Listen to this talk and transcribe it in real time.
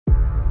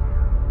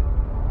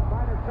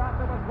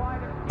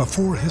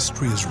Before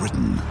history is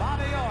written,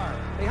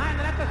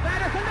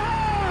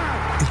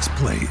 it's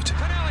played.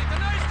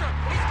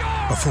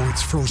 Before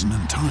it's frozen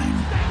in time,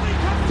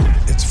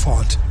 it's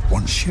fought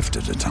one shift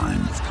at a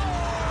time.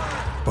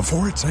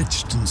 Before it's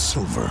etched in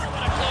silver,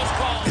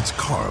 it's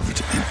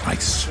carved in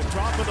ice.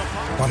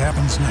 What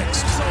happens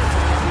next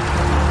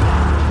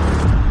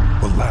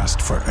will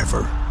last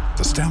forever.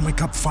 The Stanley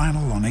Cup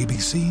Final on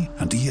ABC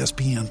and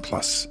ESPN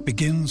Plus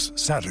begins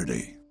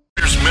Saturday.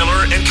 Here's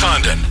Miller and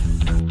Condon.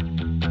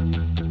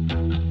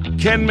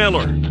 Ken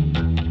Miller.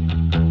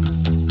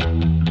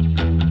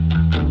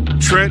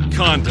 Trent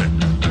Condon.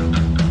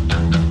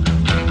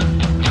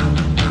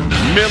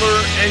 Miller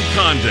and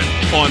Condon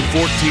on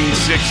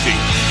 1460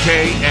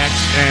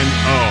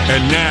 KXNO.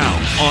 And now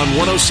on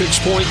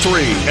 106.3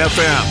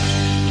 FM.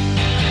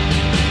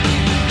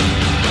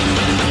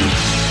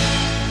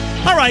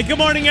 All right, good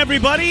morning,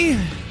 everybody.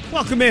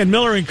 Welcome in,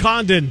 Miller and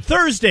Condon,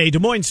 Thursday, Des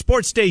Moines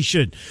Sports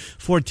Station,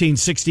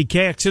 1460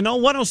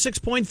 KXNO,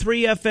 106.3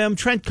 FM,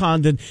 Trent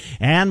Condon,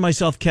 and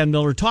myself, Ken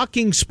Miller,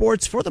 talking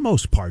sports for the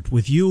most part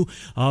with you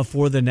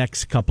for the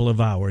next couple of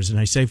hours.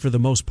 And I say for the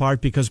most part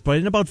because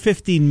in about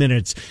 15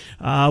 minutes,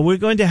 we're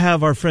going to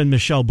have our friend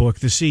Michelle Book,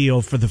 the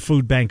CEO for the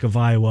Food Bank of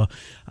Iowa.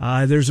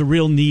 There's a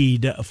real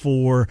need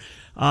for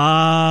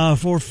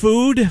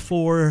food,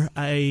 for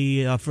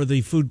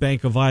the Food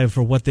Bank of Iowa,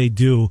 for what they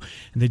do,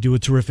 and they do a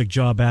terrific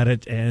job at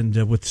it, and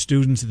with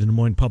students at the Des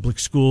Moines Public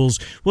Schools.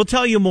 We'll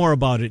tell you more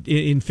about it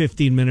in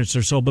 15 minutes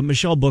or so, but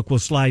Michelle Book will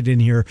slide in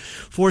here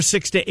for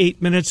 6 to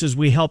 8 minutes as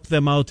we help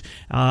them out,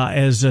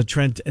 as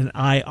Trent and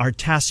I are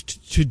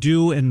tasked to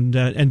do, and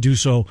do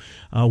so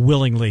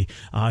willingly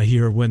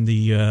here when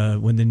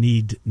the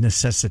need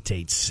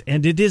necessitates,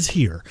 and it is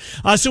here.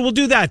 So we'll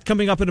do that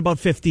coming up in about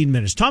 15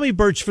 minutes. Tommy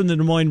Birch from the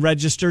Des Moines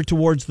Register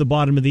towards the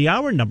bottom of the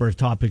hour. Number of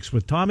topics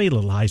with Tommy, a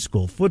little high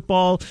school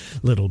football,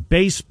 little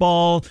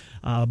baseball,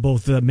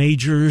 both the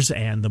majors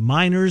and the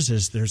minors,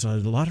 as there's a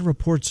lot of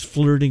reports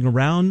flirting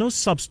around. No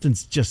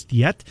substance just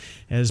yet,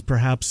 as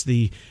perhaps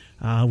we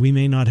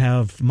may not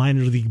have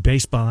minor league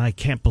baseball. I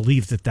can't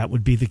believe that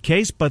would be the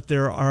case, but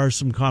there are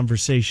some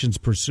conversations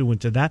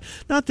pursuant to that.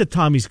 Not that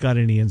Tommy's got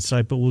any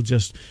insight, but we'll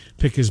just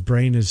pick his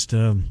brain as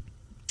to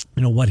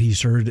what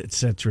he's heard, et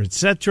cetera, et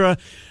cetera.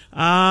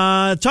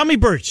 Tommy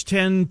Birch,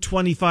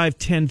 10:25,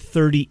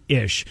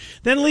 10:30-ish.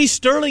 Then Lee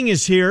Sterling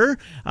is here.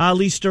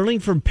 Lee Sterling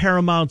from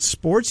Paramount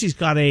Sports. He's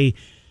got a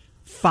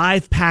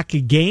 5-pack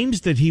of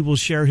games that he will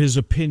share his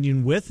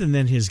opinion with, and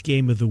then his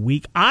game of the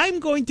week. I'm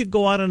going to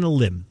go out on a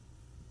limb.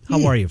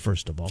 How are you,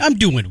 first of all? I'm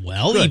doing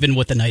well, Good. Even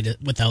with the night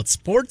without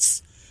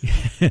sports.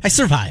 I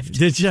survived.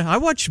 Did you? I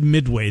watched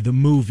Midway, the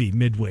movie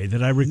Midway,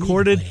 that I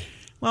recorded.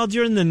 Well,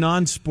 during the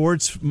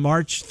non-sports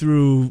march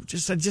through,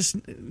 I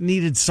just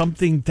needed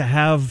something to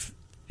have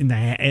in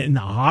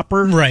the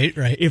hopper. Right.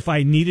 If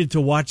I needed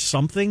to watch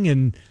something,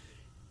 and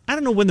I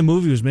don't know when the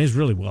movie was made. It's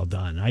really well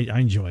done. I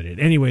enjoyed it.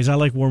 Anyways, I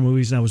like war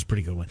movies, and that was a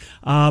pretty good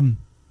one.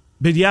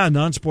 But yeah,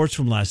 non-sports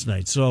from last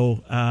night.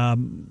 So,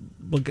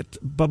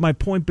 but my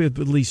point with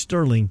Lee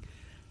Sterling,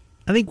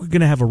 I think we're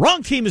going to have a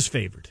wrong team is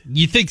favored.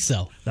 You think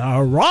so?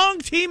 The wrong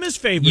team is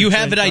favored. You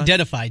have it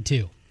identified,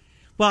 too.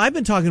 Well, I've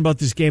been talking about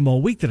this game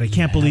all week that I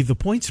can't believe the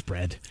point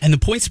spread. And the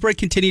point spread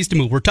continues to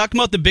move. We're talking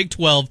about the Big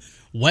 12,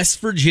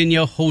 West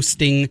Virginia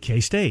hosting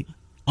K-State.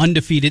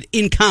 Undefeated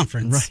in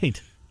conference.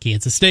 Right.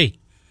 Kansas State.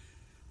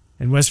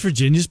 And West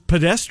Virginia's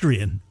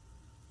pedestrian.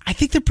 I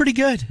think they're pretty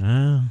good.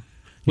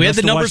 We had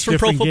the numbers from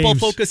Pro Football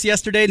Focus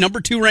yesterday.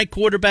 Number 2 ranked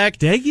quarterback.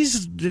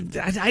 Daggy's,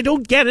 I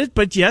don't get it,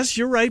 but yes,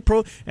 you're right.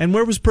 And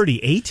where was Purdy?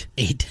 8?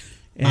 8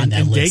 on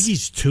that list. And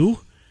Daggy's 2?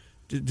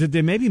 Did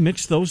they maybe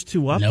mix those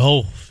two up?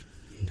 No.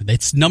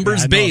 It's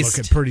numbers based.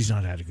 Look, Purdy's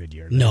not had a good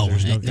year. No,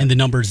 and the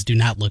numbers do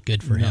not look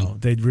good for him. No,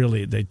 they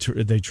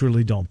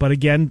truly don't. But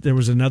again, there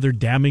was another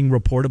damning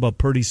report about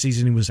Purdy's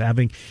season he was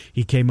having.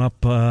 He came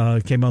out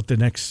the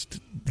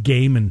next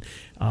game and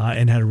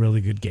had a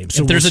really good game.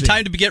 So if there's a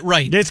time to get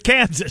right, it's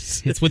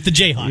Kansas. It's with the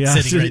Jayhawks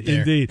sitting right there.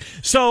 Indeed.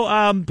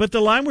 So, but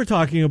the line we're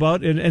talking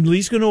about, and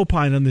Lee's going to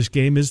opine on this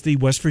game, is the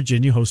West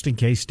Virginia hosting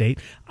K-State.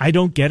 I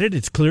don't get it.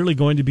 It's clearly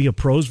going to be a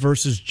pros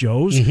versus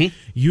Joes. Mm-hmm.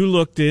 You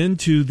looked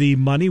into the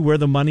money, where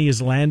the money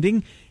is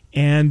landing,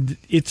 and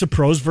it's a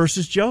pros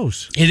versus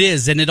Joes. It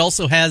is, and it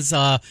also has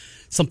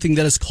something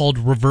that is called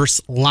reverse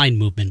line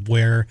movement,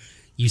 where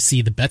you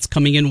see the bets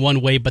coming in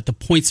one way, but the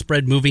point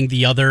spread moving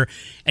the other.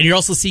 And you're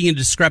also seeing a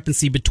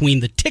discrepancy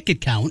between the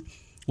ticket count,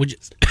 which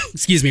is,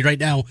 excuse me, right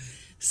now.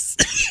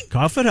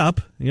 Cough it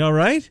up. You all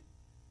right?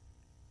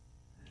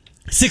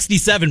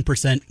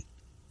 67%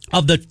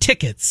 of the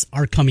tickets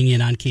are coming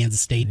in on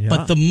Kansas State,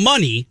 but the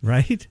money,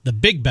 right? The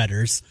big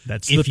bettors,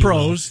 that's the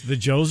pros. The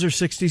Joes are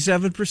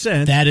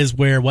 67%. That is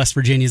where West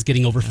Virginia is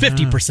getting over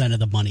 50% of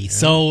the money. Yeah.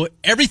 So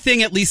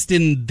everything, at least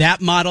in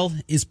that model,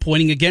 is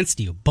pointing against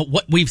you. But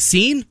what we've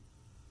seen,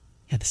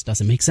 this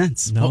doesn't make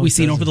sense. No, what we've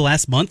seen over the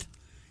last month,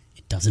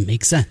 it doesn't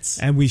make sense.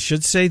 And we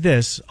should say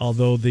this,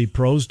 although the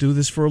pros do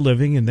this for a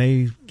living and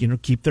they,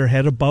 keep their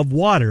head above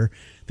water,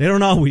 They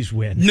don't always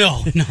win.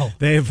 No.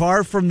 They are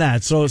far from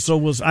that. So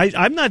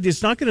I'm not.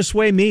 It's not going to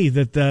sway me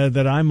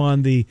that I'm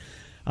on the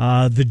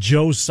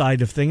Joe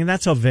side of thing, and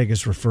that's how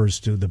Vegas refers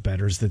to the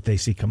bettors that they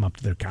see come up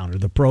to their counter.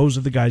 The pros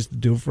are the guys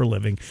that do it for a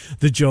living.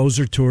 The Joes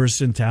are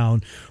tourists in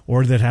town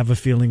or that have a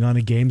feeling on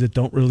a game that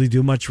don't really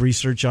do much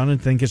research on it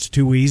and think it's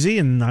too easy,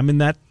 and I'm in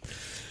that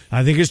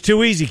I think it's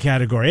too easy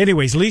category.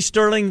 Anyways, Lee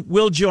Sterling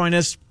will join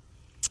us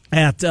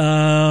at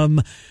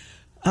 10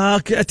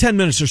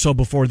 minutes or so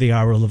before the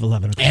hour of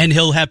 11 o'clock. And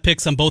he'll have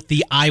picks on both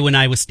the Iowa and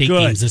Iowa State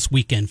games this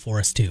weekend for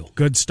us, too.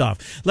 Good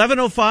stuff.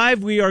 11:05,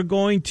 we are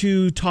going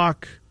to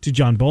talk to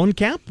John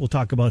Bohnenkamp. We'll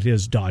talk about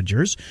his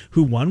Dodgers,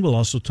 who won. We'll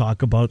also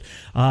talk about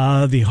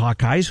the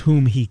Hawkeyes,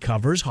 whom he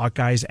covers,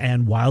 Hawkeyes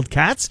and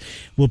Wildcats.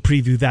 We'll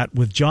preview that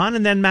with John.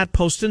 And then Matt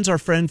Postins, our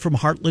friend from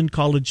Heartland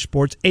College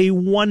Sports, a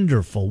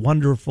wonderful,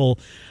 wonderful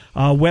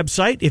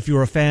website. If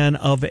you're a fan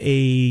of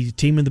a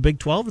team in the Big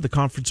 12 or the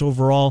conference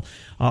overall,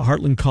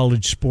 Heartland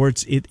College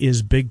Sports, it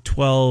is Big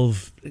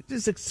 12.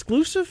 Is it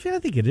exclusive? Yeah, I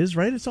think it is,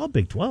 right? It's all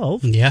Big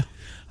 12. Yeah.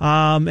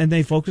 And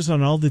they focus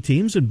on all the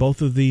teams in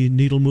both of the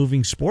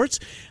needle-moving sports.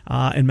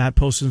 And Matt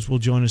Postins will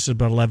join us at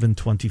about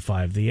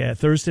 11:25. The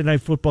Thursday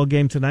night football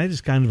game tonight is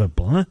kind of a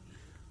blah,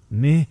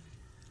 meh.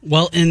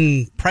 Well,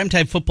 in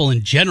primetime football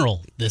in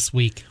general this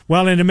week.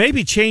 Well, and it may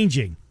be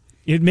changing.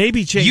 It may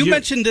be changing. You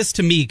mentioned this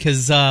to me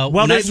because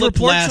when I looked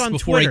last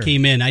before I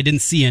came in, I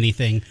didn't see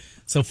anything.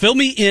 So fill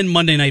me in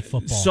Monday Night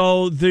Football.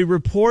 So the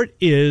report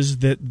is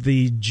that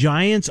the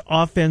Giants'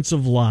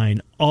 offensive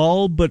line,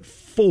 all but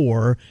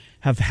 4,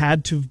 have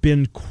had to have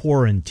been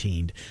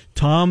quarantined.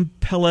 Tom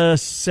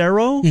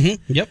Pelissero,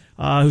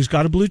 who's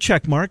got a blue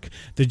check mark.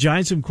 The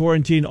Giants have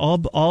quarantined all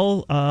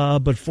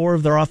but 4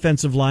 of their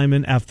offensive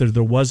linemen after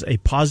there was a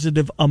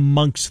positive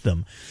amongst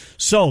them.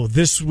 So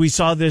we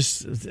saw this.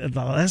 The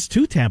last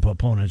 2 Tampa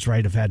opponents,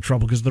 right, have had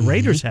trouble because the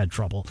Raiders had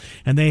trouble,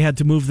 and they had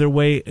to move their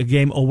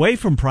game away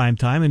from prime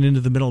time and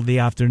into the middle of the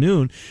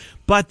afternoon.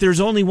 But there's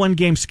only one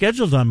game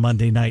scheduled on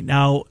Monday night.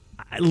 Now,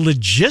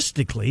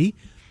 logistically,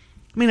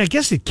 I mean, I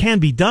guess it can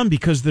be done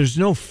because there's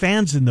no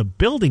fans in the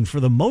building for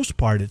the most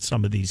part at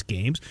some of these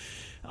games.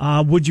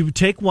 Would you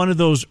take one of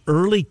those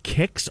early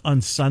kicks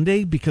on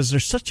Sunday because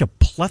there's such a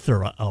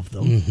plethora of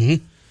them? Mm-hmm.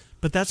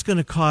 But that's going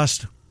to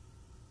cost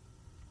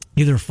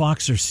either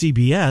Fox or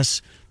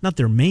CBS, not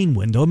their main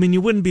window. I mean,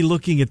 you wouldn't be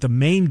looking at the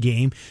main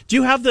game. Do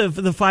you have the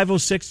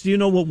 506? Do you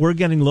know what we're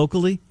getting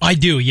locally? I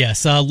do,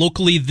 yes.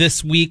 Locally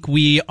this week,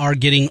 we are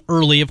getting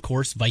early, of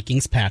course,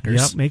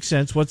 Vikings-Packers. Yep, makes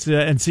sense.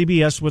 And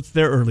CBS, what's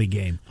their early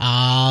game?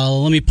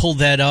 Let me pull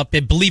that up.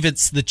 I believe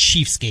it's the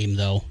Chiefs game,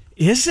 though.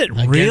 Is it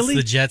against really?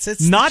 The Jets.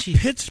 It's not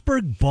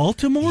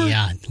Pittsburgh-Baltimore?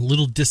 Yeah, a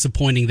little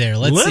disappointing there.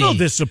 Let's see.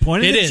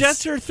 Disappointing. The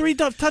Jets are a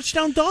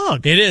 3-touchdown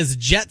dog. It is.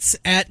 Jets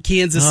at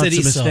Kansas City.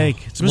 It's a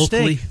mistake. It's a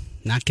mistake.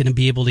 Not going to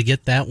be able to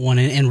get that one.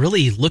 And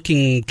really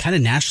looking kind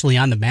of nationally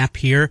on the map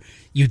here,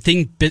 you'd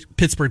think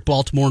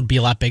Pittsburgh-Baltimore would be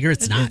a lot bigger.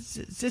 It's not.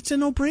 It's a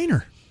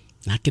no-brainer.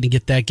 Not going to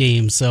get that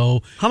game.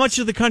 So, how much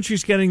of the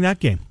country's getting that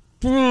game?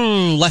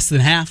 Less than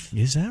half.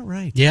 Is that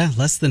right? Yeah,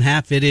 less than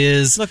half it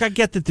is. Look, I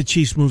get that the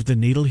Chiefs moved the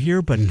needle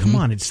here, but come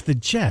on, it's the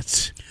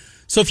Jets.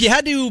 So if you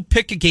had to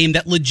pick a game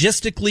that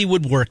logistically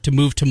would work to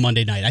move to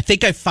Monday night, I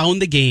think I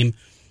found the game,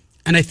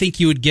 and I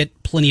think you would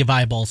get plenty of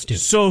eyeballs too.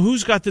 So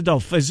who's got the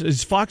double?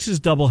 Is Fox's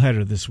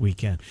doubleheader this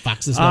weekend?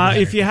 Fox's doubleheader.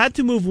 If you had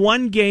to move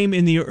one game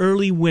in the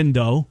early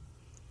window,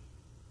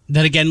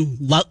 that again,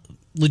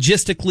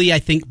 logistically, I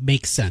think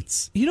makes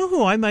sense. You know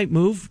who I might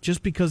move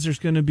just because there's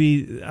going to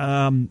be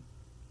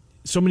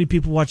so many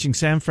people watching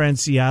San Fran,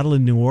 Seattle,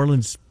 and New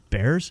Orleans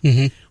Bears.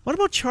 Mm-hmm. What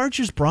about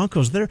Chargers,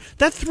 Broncos? That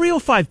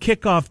 3:05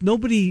 kickoff.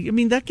 Nobody. I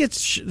mean, that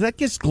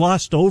gets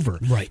glossed over.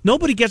 Right.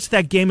 Nobody gets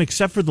that game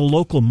except for the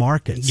local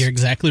markets. You're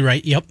exactly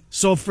right. Yep.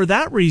 So for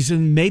that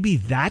reason, maybe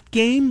that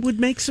game would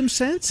make some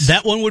sense.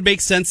 That one would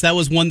make sense. That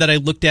was one that I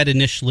looked at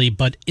initially,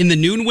 but in the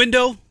noon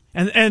window.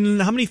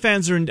 And how many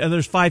fans are in?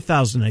 There's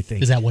 5,000, I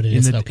think. Is that what it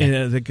is?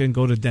 Okay. That can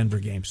go to Denver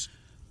games.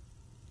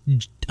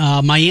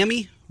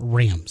 Miami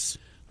Rams.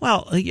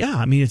 Well, yeah,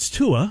 I mean, it's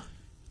Tua.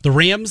 The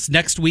Rams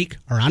next week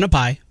are on a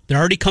bye. They're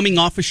already coming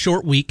off a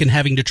short week and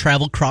having to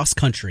travel cross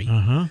country.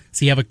 Uh-huh.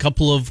 So you have a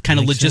couple of kind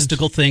of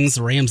logistical things.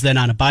 The Rams then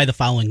on a bye the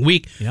following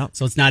week. Yep.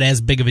 So it's not as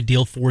big of a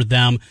deal for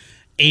them.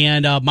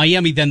 And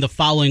Miami then the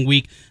following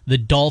week, the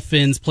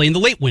Dolphins play in the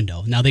late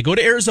window. Now they go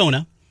to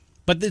Arizona,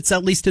 but it's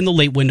at least in the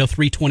late window,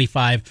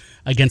 3:25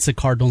 against the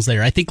Cardinals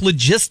there. I think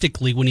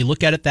logistically, when you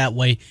look at it that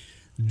way,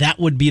 that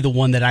would be the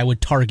one that I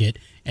would target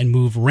and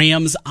move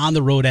Rams on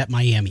the road at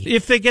Miami.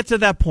 If they get to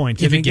that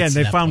point. If and again,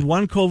 they found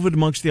one COVID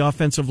amongst the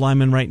offensive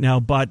linemen right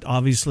now, but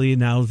obviously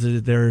now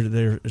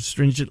they're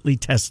stringently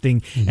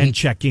testing and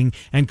checking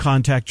and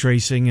contact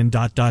tracing and ...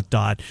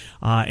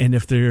 And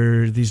if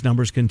these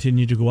numbers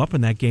continue to go up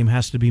and that game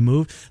has to be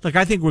moved, look,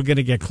 I think we're going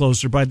to get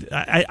closer, but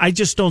I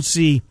just don't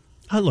see...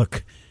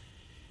 Look,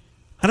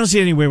 I don't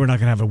see any way we're not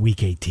going to have a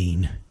Week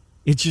 18.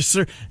 It's just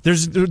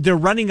they're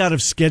running out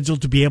of schedule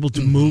to be able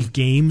to move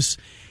games.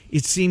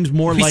 It seems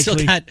more likely. We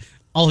still got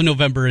all in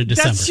November and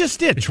December. That's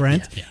just it,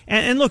 Trent. Yeah.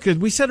 And look,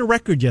 we set a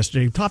record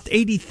yesterday. We topped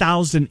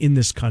 80,000 in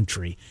this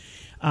country.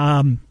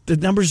 The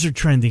numbers are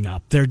trending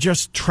up. They're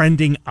just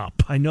trending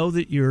up. I know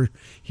that you're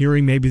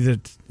hearing maybe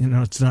that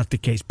it's not the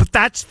case, but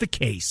that's the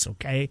case.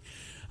 Okay.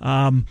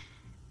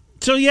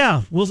 So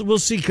yeah, we'll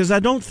see, because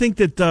I don't think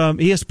that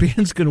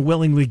ESPN's going to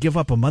willingly give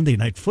up a Monday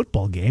Night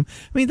Football game.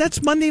 I mean,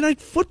 that's Monday Night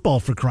Football,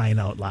 for crying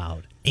out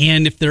loud.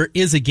 And if there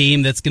is a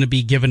game that's going to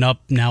be given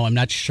up now, I'm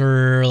not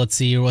sure. Let's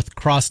see, with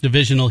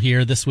cross-divisional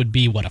here, this would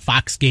be, a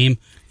Fox game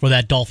for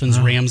that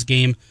Dolphins-Rams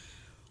game.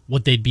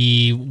 What they'd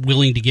be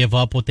willing to give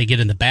up, what they get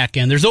in the back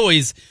end. There's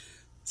always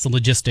some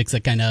logistics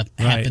that kind of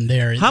happen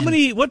there.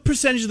 What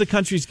percentage of the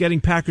country is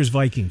getting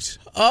Packers-Vikings?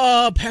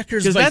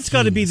 Packers-Vikings. Because that's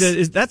got to be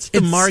that's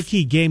the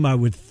marquee game, I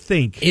would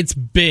think. It's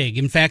big.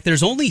 In fact,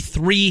 there's only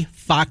 3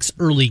 Fox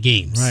early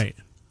games. Right.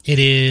 It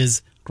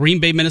is Green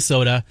Bay,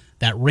 Minnesota,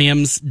 that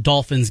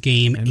Rams-Dolphins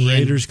game, and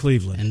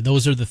Raiders-Cleveland. And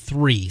those are the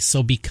 3.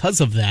 So because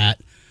of that,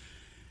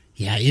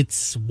 yeah,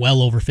 it's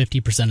well over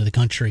 50% of the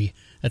country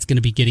that's going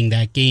to be getting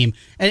that game.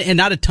 And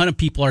not a ton of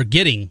people are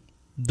getting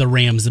the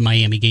Rams and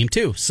Miami game,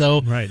 too.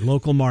 So right,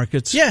 local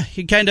markets. Yeah,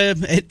 you kind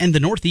of, and the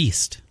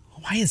Northeast.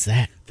 Why is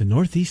that? The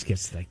Northeast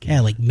gets that game.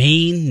 Yeah, like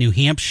Maine, New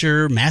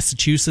Hampshire,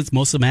 Massachusetts,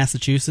 most of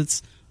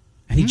Massachusetts.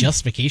 Any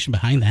justification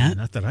behind that?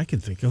 Not that I can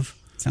think of.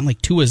 Sound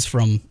like Tua's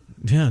from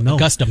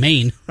Augusta,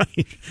 Maine.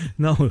 Right.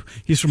 No,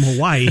 he's from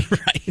Hawaii.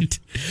 Right.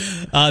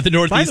 The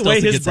Northeast. By the way,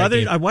 also his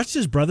brother. I watched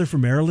his brother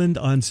from Maryland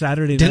on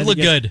Saturday. Didn't look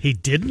good. He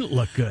didn't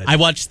look good. I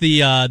watched the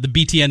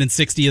BTN and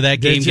 60 of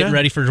that game, getting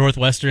ready for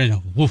Northwestern.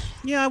 And,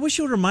 yeah, I wish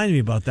you would remind me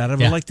about that. I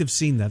would like to have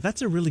seen that.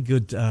 That's a really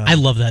good. I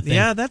love that thing.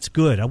 Yeah, that's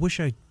good. I wish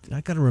I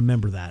got to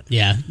remember that.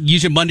 Yeah,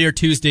 usually Monday or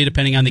Tuesday,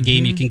 depending on the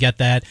game, you can get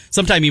that.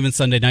 Sometime even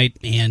Sunday night,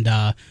 and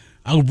a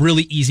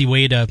really easy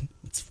way to.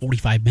 It's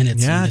 45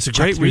 minutes. Yeah, it's a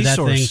great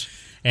resource.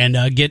 And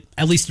get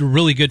at least a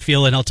really good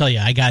feel. And I'll tell you,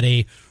 I got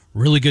a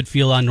really good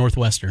feel on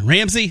Northwestern.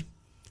 Ramsey,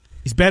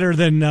 he's better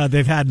than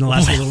they've had in the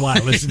last little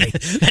while, isn't he?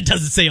 That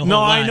doesn't say a whole lot.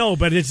 No, I know,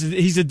 but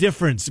he's a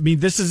difference. I mean,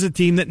 this is a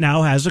team that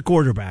now has a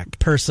quarterback.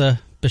 Persa,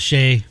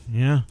 Bechet,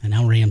 and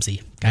now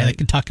Ramsey. Guy that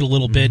can tuck it a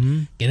little bit,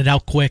 get it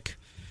out quick.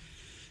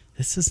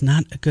 This is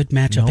not a good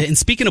matchup. Nope. And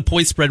speaking of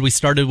point spread, we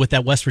started with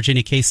that West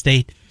Virginia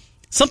K-State.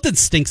 Something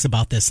stinks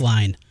about this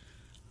line.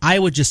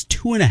 Iowa just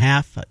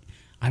 2.5.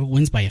 Iowa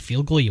wins by a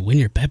field goal. You win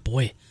your bet.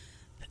 Boy,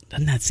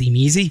 doesn't that seem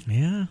easy?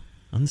 Yeah,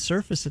 on the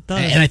surface it does.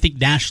 And I think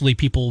nationally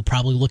people will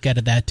probably look at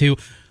it that too.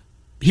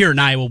 Here in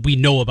Iowa, we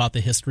know about the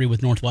history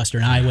with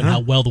Northwestern Iowa and how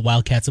well the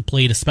Wildcats have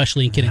played,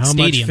 especially in Kinnick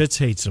Stadium. How much Fitz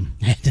hates them.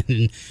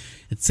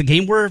 It's a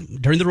game where,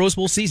 during the Rose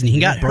Bowl season, he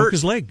got broke hurt.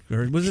 his leg.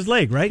 Or it was his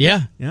leg, right?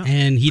 Yeah.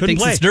 And he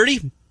thinks it's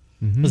dirty.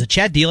 Was it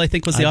Chad Deal, I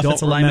think, was the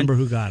offensive lineman? I don't remember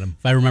who got him.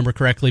 If I remember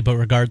correctly, but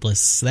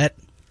regardless, that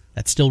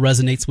still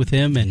resonates with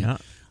him, and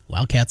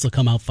Wildcats will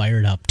come out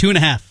fired up.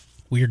 2.5.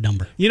 Weird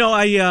number.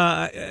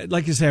 I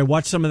like I say, I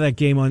watched some of that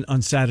game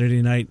on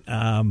Saturday night.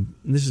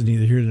 This is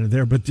neither here nor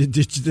there, but did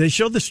they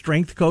show the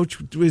strength coach?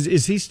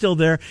 Is he still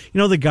there? You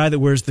know, the guy that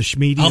wears the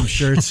Schmedium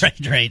shirts?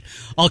 Right.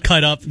 All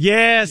cut up.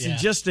 Yes, and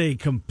just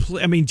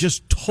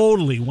just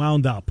totally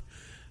wound up.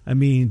 I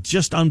mean,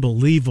 just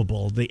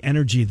unbelievable, the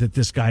energy that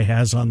this guy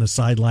has on the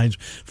sidelines,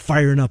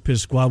 firing up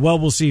his squad. Well,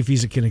 we'll see if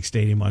he's at Kinnick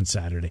Stadium on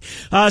Saturday.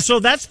 So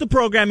that's the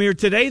program here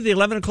today. The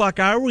 11 o'clock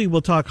hour, we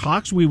will talk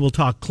Hawks. We will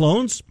talk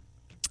Clones.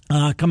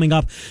 Coming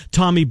up,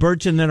 Tommy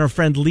Birch and then our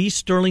friend Lee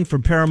Sterling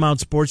from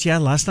Paramount Sports. Yeah,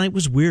 last night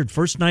was weird.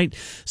 First night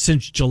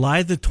since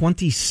July the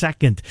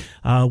 22nd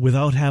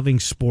without having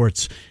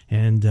sports.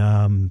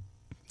 And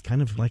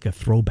kind of like a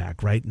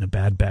throwback, right, in a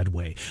bad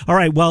way. All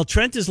right, well,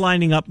 Trent is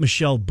lining up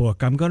Michelle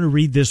Book. I'm going to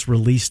read this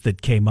release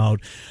that came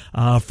out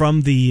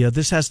from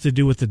this has to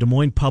do with the Des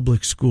Moines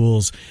Public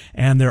Schools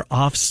and their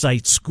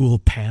off-site school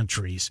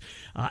pantries.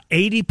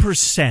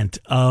 80%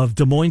 of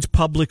Des Moines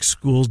Public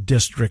School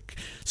District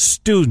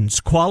students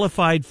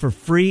qualified for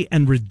free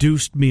and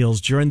reduced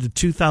meals during the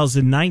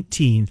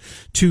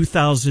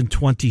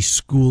 2019-2020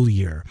 school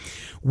year.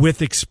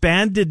 With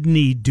expanded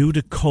need due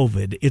to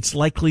COVID, it's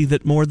likely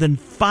that more than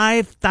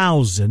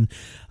 5,000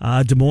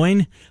 Des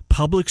Moines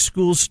public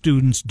school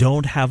students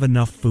don't have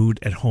enough food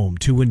at home.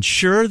 To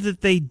ensure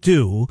that they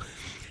do,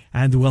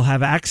 and will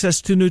have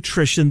access to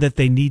nutrition that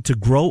they need to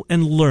grow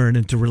and learn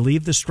and to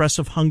relieve the stress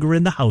of hunger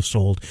in the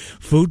household,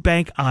 Food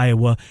Bank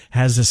Iowa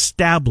has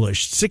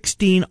established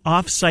 16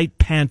 off-site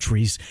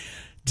pantries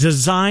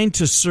designed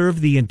to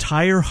serve the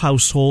entire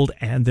household,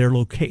 and they're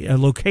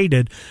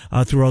located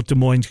throughout Des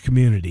Moines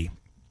community.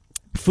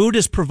 Food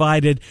is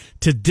provided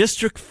to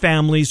district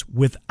families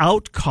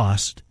without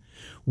cost,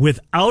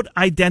 without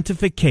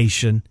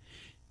identification,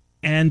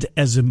 and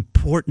as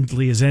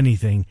importantly as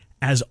anything,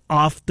 as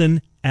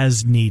often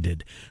as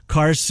needed.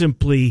 Cars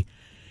simply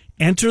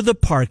Enter the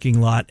parking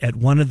lot at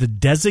one of the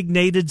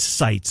designated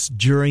sites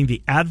during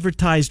the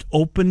advertised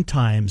open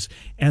times,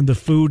 and the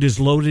food is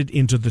loaded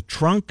into the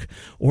trunk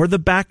or the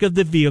back of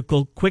the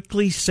vehicle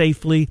quickly,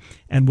 safely,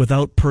 and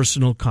without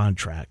personal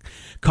contact,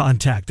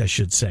 I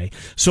should say.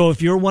 So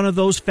if you're one of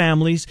those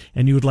families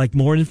and you would like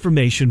more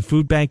information,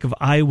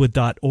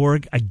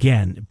 foodbankofiowa.org.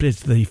 Again,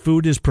 the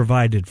food is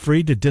provided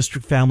free to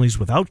district families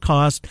without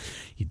cost.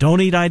 You don't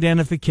need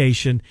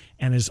identification,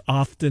 and as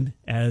often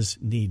as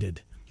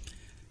needed.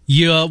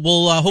 Yeah,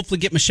 we'll hopefully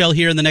get Michelle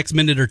here in the next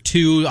minute or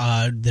two.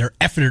 They're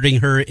efforting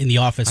her in the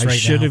office right now. I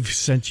should have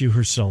sent you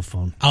her cell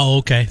phone. Oh,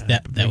 okay.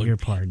 That beg your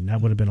pardon.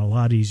 That would have been a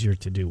lot easier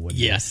to do.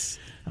 Yes.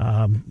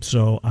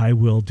 So I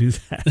will do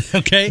that.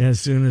 Okay. As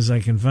soon as I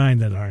can find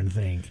that darn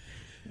thing.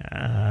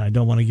 I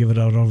don't want to give it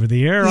out over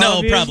the air. No,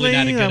 obviously. probably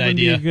not a good that would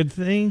idea. Be a good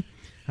thing.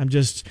 I'm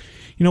just,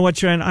 you know what,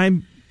 Trent?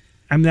 I'm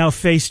now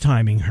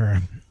FaceTiming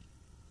her,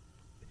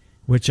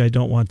 which I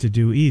don't want to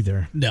do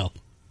either. No.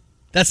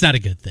 That's not a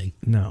good thing.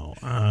 No.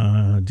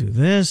 Do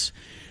this.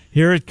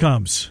 Here it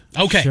comes.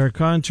 Okay. Share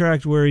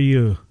contract. Where are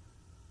you?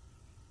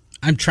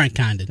 I'm Trent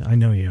Condon. I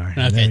know you are.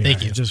 Okay,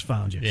 thank you. I just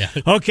found you. Yeah.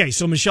 Okay,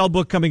 so Michelle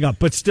Book coming up.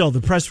 But still,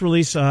 the press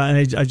release,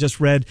 I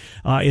just read,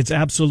 it's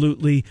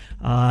absolutely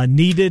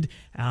needed.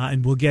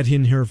 And we'll get her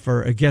in here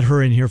for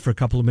a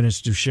couple of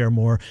minutes to share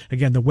more.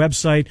 Again, the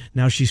website,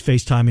 now she's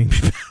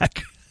FaceTiming me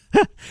back.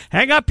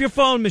 Hang up your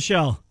phone,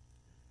 Michelle.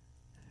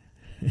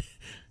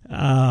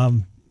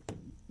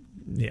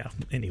 Yeah,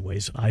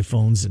 anyways,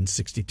 iPhones and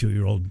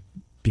 62-year-old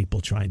people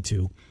trying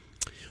to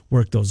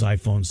work those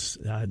iPhones,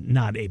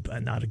 not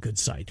a good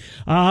sight.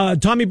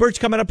 Tommy Birch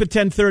coming up at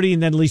 10:30,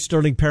 and then Lee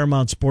Sterling,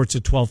 Paramount Sports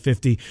at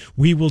 12:50.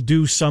 We will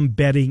do some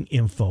betting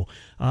info.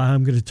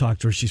 I'm going to talk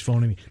to her. She's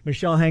phoning me.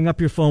 Michelle, hang up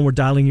your phone. We're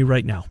dialing you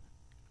right now.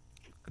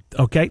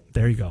 Okay,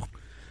 there you go.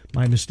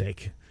 My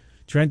mistake.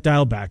 Trent,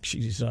 dial back.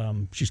 She's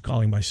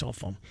calling my cell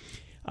phone.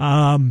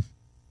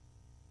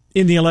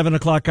 In the 11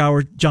 o'clock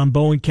hour, John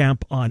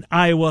Bowenkamp on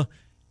Iowa.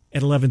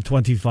 At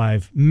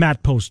 11:25,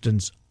 Matt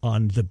Postins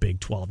on the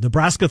Big 12.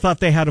 Nebraska thought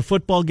they had a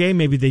football game.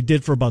 Maybe they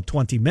did for about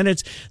 20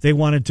 minutes. They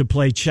wanted to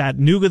play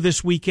Chattanooga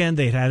this weekend.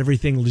 They had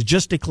everything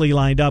logistically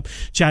lined up.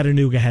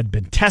 Chattanooga had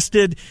been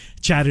tested.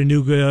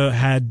 Chattanooga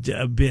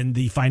had been,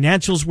 the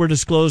financials were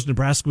disclosed.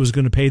 Nebraska was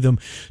going to pay them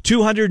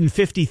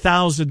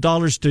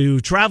 $250,000 to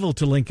travel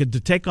to Lincoln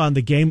to take on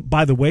the game.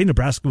 By the way,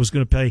 Nebraska was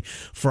going to pay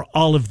for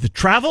all of the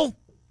travel.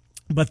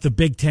 But the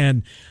Big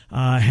Ten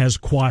has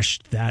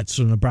quashed that,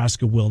 so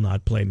Nebraska will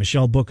not play.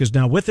 Michelle Book is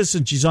now with us,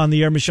 and she's on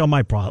the air. Michelle,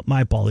 my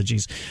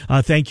apologies.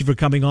 Thank you for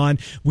coming on.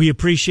 We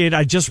appreciate it.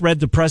 I just read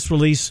the press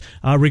release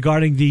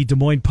regarding the Des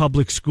Moines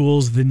Public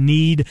Schools, the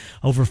need,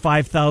 over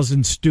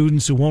 5,000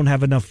 students who won't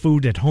have enough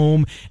food at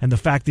home, and the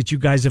fact that you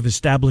guys have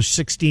established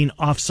 16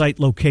 off-site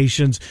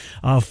locations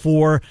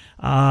for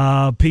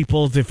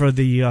people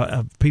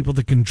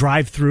that can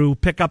drive through,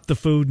 pick up the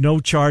food, no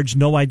charge,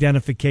 no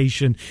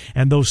identification,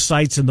 and those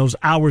sites and those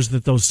hours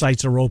that those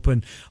sites are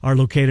open are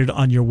located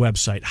on your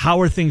website.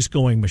 How are things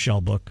going, Michelle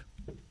Book?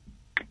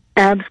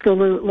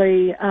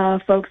 Absolutely.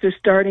 Folks are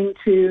starting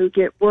to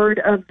get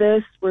word of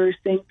this. We're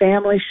seeing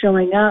families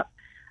showing up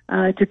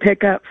to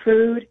pick up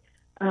food.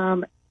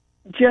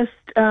 It's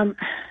an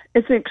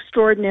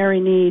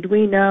extraordinary need.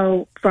 We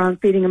know from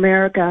Feeding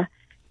America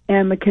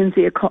and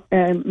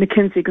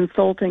McKinsey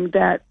Consulting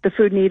that the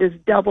food need is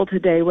double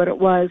today what it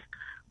was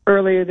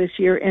earlier this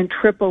year and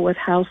triple with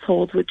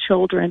households with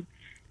children.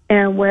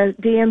 And with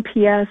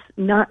DMPS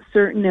not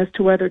certain as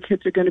to whether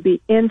kids are going to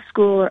be in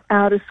school or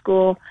out of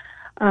school,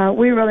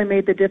 we really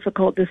made the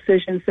difficult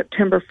decision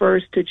September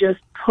 1st to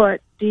just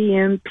put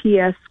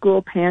DMPS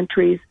school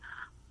pantries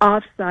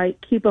off-site,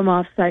 keep them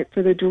off-site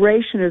for the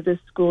duration of this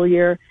school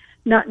year,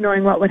 not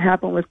knowing what would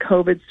happen with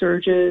COVID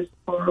surges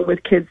or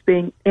with kids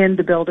being in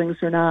the buildings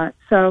or not.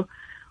 So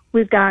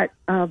we've got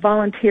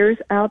volunteers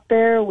out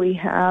there. We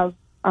have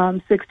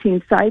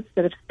 16 sites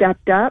that have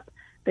stepped up.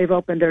 They've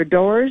opened their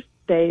doors.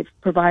 They've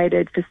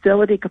provided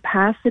facility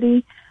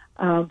capacity,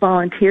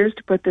 volunteers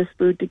to put this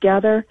food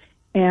together,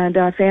 and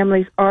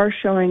families are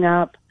showing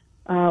up.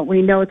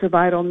 We know it's a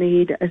vital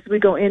need. As we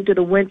go into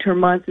the winter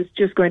months, it's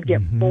just going to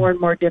get more and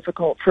more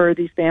difficult for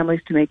these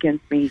families to make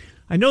ends meet.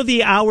 I know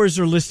the hours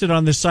are listed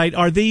on the site.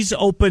 Are these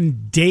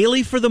open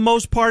daily for the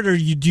most part, or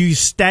do you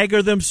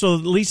stagger them so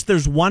at least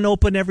there's one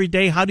open every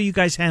day? How do you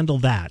guys handle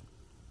that?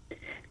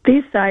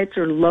 These sites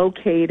are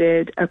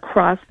located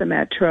across the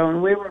metro,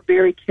 and we were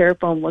very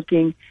careful in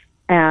looking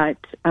at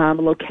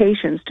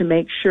locations to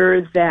make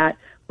sure that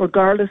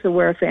regardless of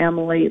where a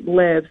family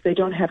lives, they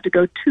don't have to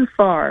go too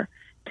far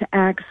to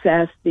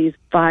access these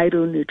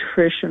vital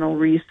nutritional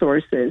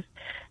resources.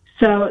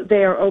 So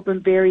they are open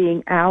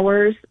varying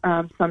hours,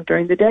 some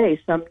during the day,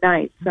 some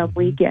nights, some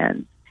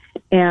weekends.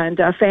 And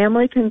a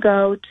family can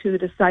go to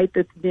the site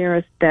that's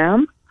nearest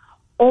them,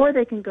 or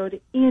they can go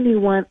to any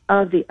one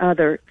of the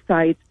other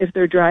sites if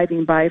they're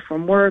driving by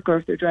from work or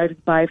if they're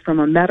driving by from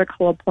a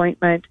medical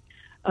appointment.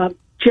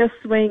 Just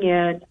swing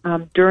in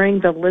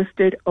during the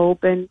listed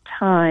open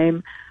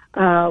time.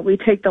 We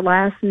take the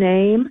last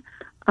name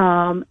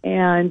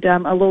and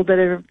a little bit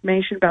of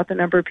information about the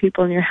number of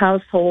people in your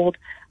household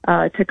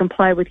to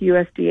comply with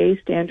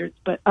USDA standards.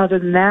 But other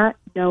than that,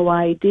 no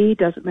ID.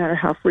 Doesn't matter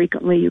how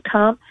frequently you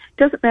come.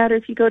 Doesn't matter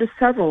if you go to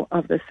several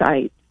of the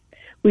sites.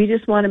 We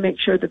just want to make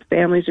sure that the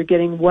families are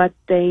getting what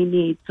they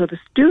need so the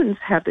students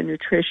have the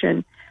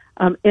nutrition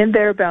in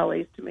their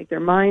bellies to make their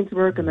minds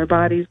work and their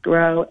bodies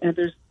grow, and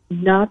there's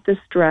not the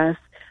stress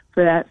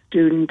for that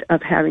student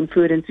of having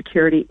food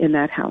insecurity in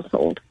that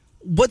household.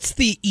 What's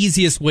the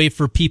easiest way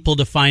for people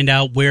to find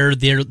out where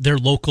their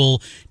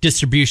local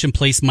distribution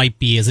place might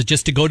be? Is it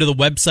just to go to the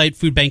website,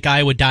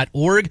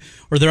 foodbankiowa.org,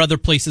 or are there other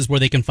places where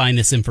they can find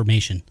this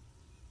information?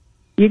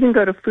 You can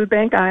go to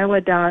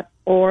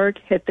foodbankiowa.org,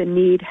 hit the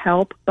Need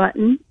Help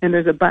button, and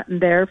there's a button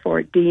there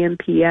for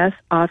DMPS,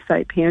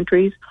 off-site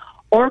pantries,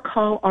 or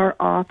call our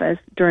office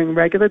during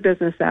regular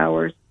business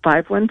hours,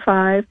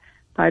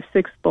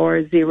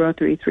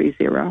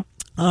 515-564-0330.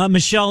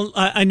 Michelle,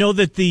 I know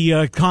that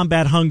the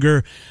Combat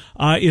Hunger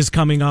is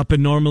coming up,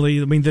 and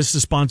normally, I mean, this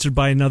is sponsored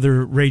by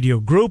another radio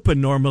group,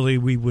 and normally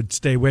we would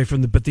stay away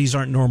from but these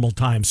aren't normal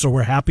times, so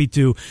we're happy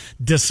to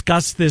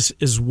discuss this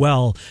as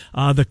well.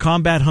 The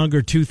Combat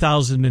Hunger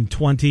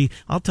 2020,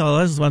 I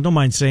don't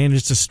mind saying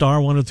it's a Star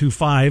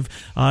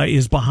 102.5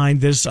 is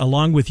behind this,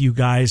 along with you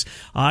guys.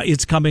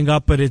 It's coming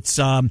up, but it's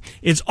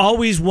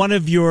always one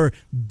of your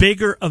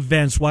bigger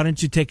events. Why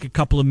don't you take a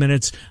couple of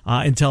minutes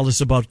and tell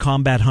us about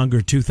Combat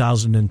Hunger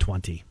 2020?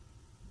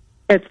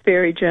 It's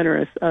very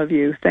generous of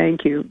you.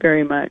 Thank you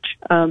very much.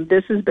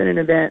 This has been an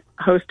event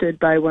hosted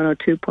by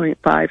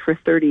 102.5 for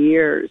 30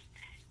 years,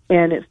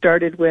 and it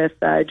started with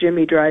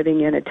Jimmy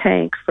driving in a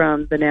tank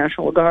from the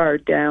National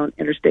Guard down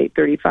Interstate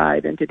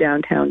 35 into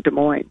downtown Des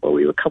Moines, where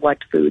we would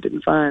collect food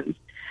and funds.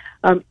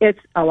 It's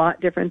a lot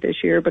different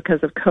this year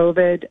because of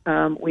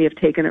COVID. We have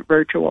taken it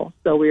virtual.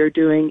 So we are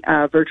doing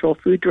a virtual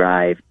food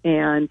drive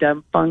and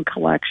fund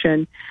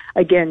collection.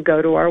 Again,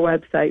 go to our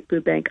website,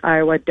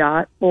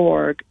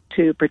 foodbankiowa.org,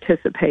 to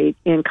participate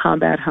in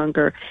Combat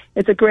Hunger.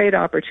 It's a great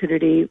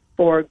opportunity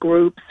for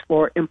groups,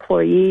 for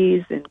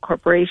employees and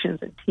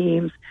corporations and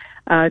teams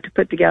to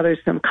put together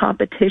some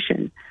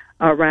competition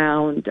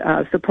around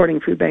supporting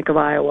Food Bank of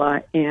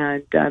Iowa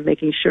and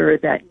making sure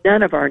that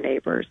none of our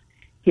neighbors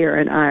here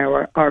in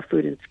Iowa are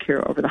food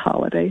insecure over the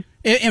holidays.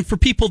 And for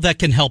people that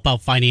can help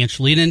out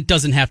financially, and it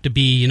doesn't have to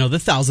be, the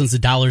thousands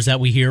of dollars that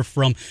we hear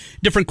from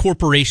different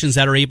corporations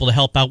that are able to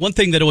help out. One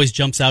thing that always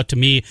jumps out to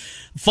me,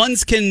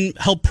 funds can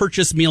help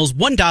purchase meals.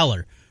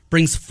 $1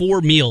 brings 4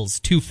 meals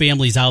to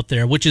families out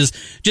there, which is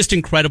just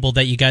incredible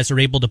that you guys are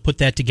able to put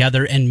that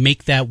together and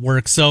make that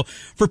work. So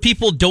for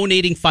people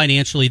donating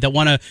financially that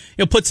want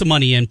to put some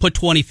money in, put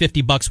 $20,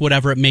 $50,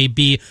 whatever it may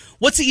be,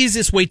 what's the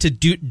easiest way to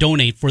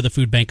donate for the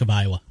Food Bank of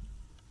Iowa?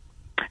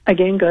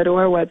 Again, go to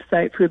our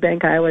website,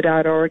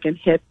 foodbankiowa.org, and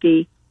hit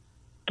the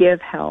Give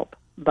Help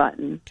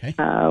button. Okay.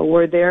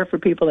 We're there for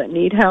people that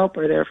need help.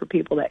 We're there for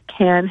people that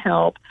can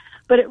help.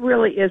 But it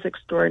really is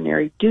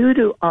extraordinary. Due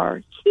to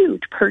our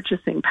huge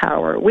purchasing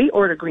power, we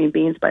order green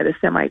beans by the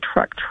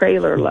semi-truck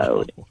trailer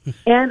load,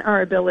 and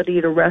our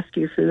ability to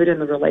rescue food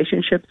and the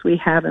relationships we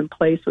have in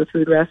place with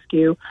Food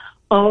Rescue,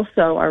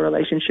 also our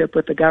relationship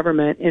with the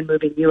government in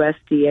moving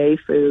USDA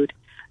food.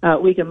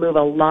 We can move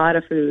a lot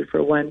of food for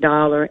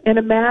 $1. And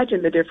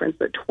imagine the difference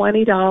that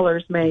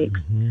 $20 makes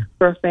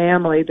for a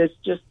family that's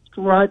just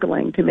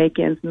struggling to make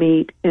ends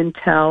meet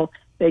until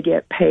they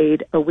get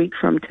paid a week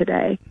from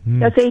today.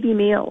 That's 80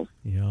 meals.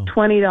 Yeah.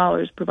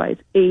 $20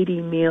 provides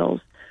 80 meals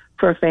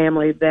for a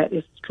family that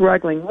is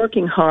struggling,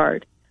 working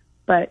hard,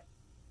 but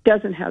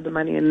doesn't have the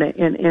money in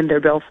their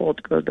billfold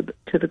to go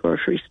to the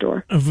grocery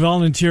store.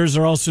 Volunteers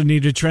are also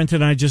needed. Trent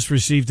and I just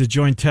received a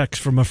joint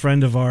text from a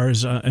friend of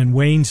ours, and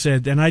Wayne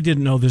said, and I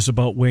didn't know this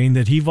about Wayne,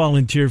 that he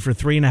volunteered for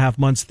 3.5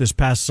 months this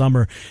past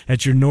summer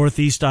at your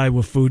Northeast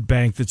Iowa Food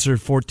Bank that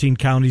served 14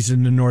 counties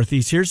in the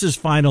Northeast. Here's his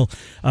final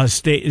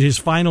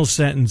final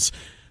sentence: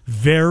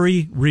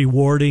 very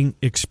rewarding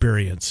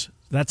experience.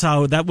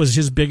 That was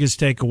his biggest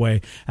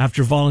takeaway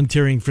after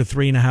volunteering for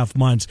 3.5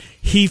 months.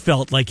 He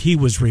felt like he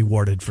was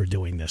rewarded for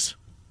doing this.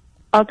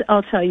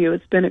 I'll tell you,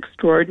 it's been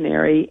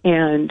extraordinary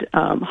and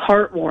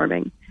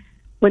heartwarming.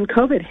 When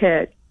COVID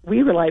hit,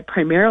 we relied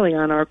primarily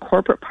on our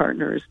corporate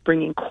partners,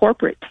 bringing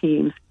corporate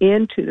teams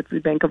into the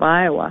Food Bank of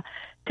Iowa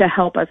to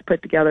help us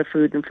put together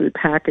food and food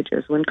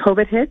packages. When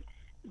COVID hit,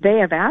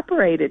 they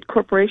evaporated.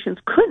 Corporations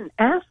couldn't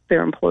ask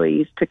their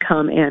employees to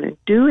come in and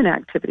do an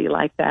activity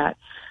like that.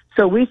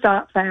 So we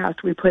thought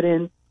fast. We put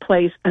in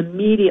place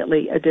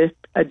immediately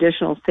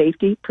additional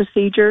safety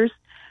procedures.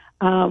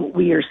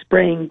 We are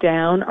spraying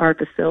down our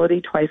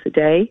facility twice a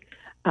day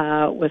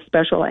with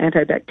special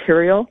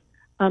antibacterial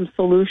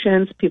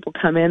solutions. People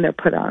come in, they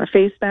put on a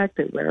face mask,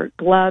 they wear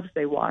gloves,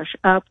 they wash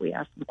up. We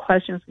ask them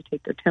questions, we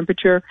take their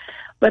temperature.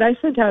 But I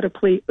sent out a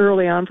plea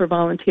early on for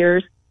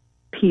volunteers.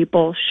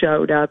 People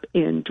showed up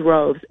in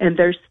droves, and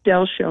they're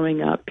still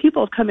showing up.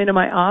 People have come into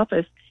my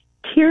office,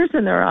 tears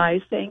in their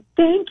eyes, saying,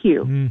 thank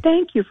you.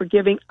 Thank you for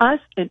giving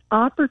us an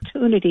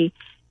opportunity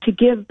to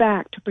give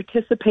back, to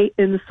participate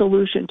in the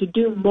solution, to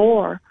do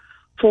more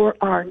for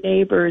our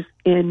neighbors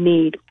in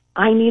need.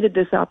 I needed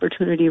this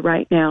opportunity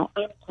right now.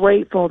 I'm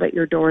grateful that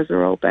your doors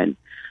are open.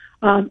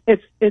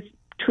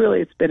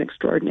 It's been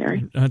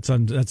extraordinary.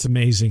 That's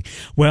amazing.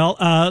 Well,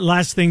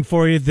 last thing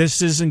for you.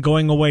 This isn't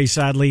going away,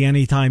 sadly,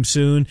 anytime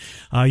soon.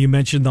 You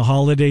mentioned the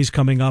holidays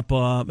coming up,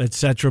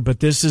 etc.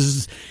 But this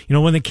is,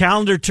 when the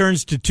calendar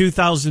turns to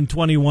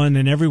 2021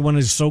 and everyone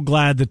is so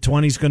glad that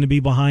 20 is going to be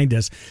behind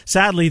us.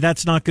 Sadly,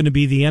 that's not going to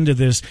be the end of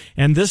this.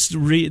 And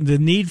the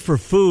need for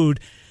food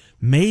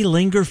may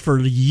linger for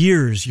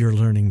years, you're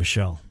learning,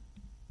 Michelle.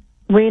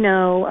 We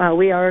know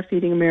we are a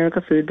Feeding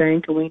America food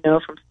bank, and we know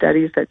from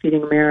studies that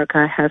Feeding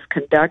America has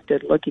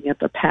conducted looking at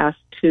the past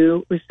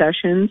 2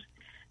 recessions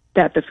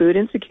that the food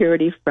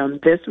insecurity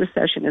from this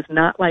recession is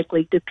not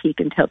likely to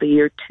peak until the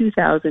year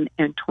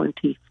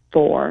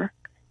 2024.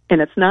 And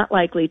it's not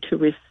likely to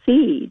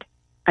recede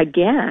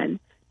again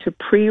to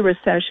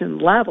pre-recession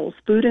levels.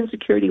 Food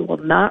insecurity will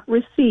not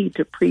recede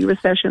to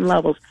pre-recession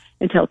levels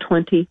until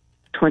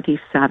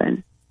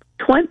 2027.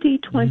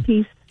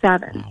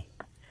 2027. Wow.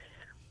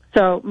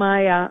 So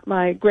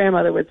my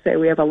grandmother would say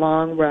we have a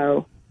long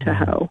row to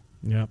hoe.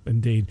 Yep,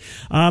 indeed.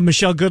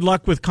 Michelle, good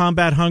luck with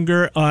Combat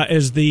Hunger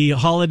as the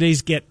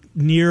holidays get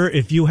near.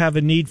 If you have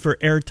a need for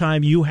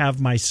airtime, you have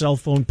my cell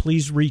phone.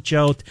 Please reach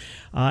out,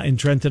 and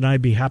Trent and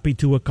I'd be happy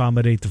to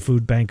accommodate the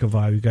Food Bank of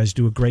Iowa. You guys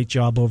do a great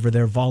job over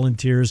there,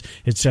 volunteers,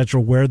 etc.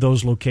 Where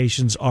those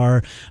locations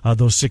are,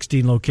 those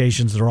 16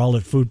 locations, they're all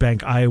at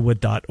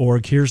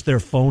foodbankiowa.org. Here's their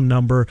phone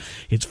number.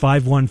 It's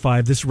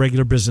 515, this is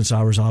regular business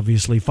hours,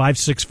 obviously,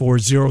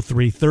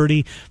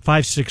 564-0330,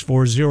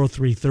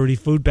 564-0330,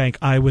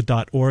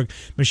 foodbankiowa.org.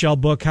 Michelle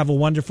Book, have a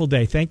wonderful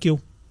day. Thank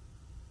you.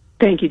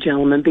 Thank you,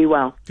 gentlemen. Be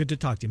well. Good to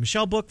talk to you.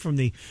 Michelle Book from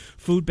the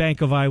Food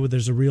Bank of Iowa.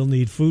 There's a real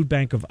need.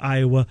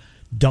 foodbankofiowa.org.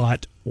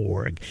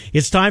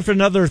 It's time for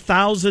another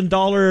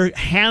 $1,000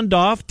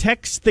 handoff.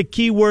 Text the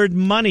keyword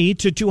money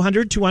to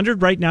 200-200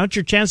 right now. It's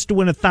your chance to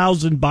win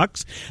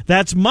 $1,000.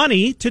 That's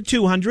money to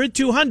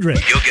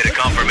 200-200. You'll get a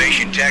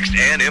confirmation text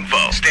and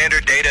info.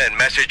 Standard data and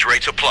message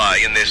rates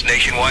apply in this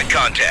nationwide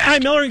contest. Hi,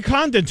 Miller and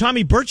Condon.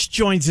 Tommy Birch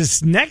joins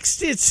us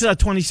next. It's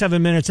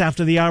 27 minutes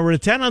after the hour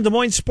of 10 on Des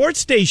Moines Sports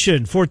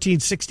Station,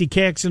 1460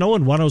 KXNO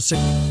and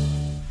 106.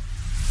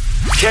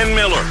 Ken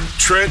Miller,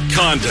 Trent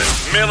Condon,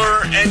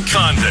 Miller and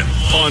Condon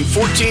on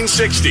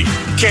 1460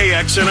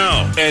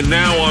 KXNO and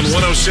now on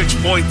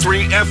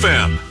 106.3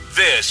 FM.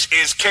 This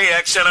is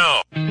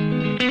KXNO.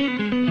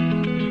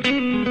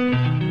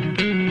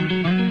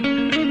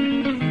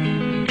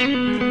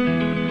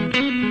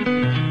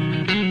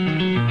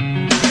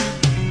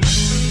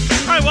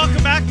 All right,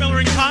 welcome back. Miller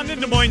and Condon,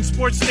 Des Moines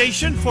Sports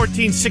Station,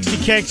 1460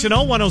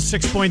 KXNO,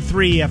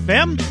 106.3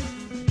 FM.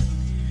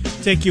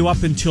 Take you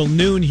up until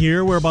noon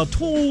here. We're about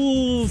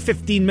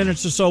 15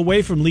 minutes or so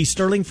away from Lee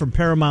Sterling from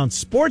Paramount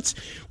Sports.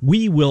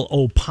 We will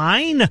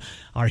opine,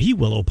 or he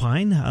will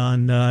opine,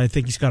 on I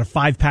think he's got a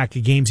 5-pack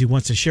of games he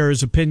wants to share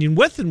his opinion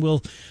with, and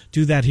we'll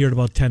do that here at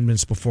about 10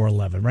 minutes before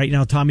 11. Right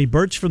now, Tommy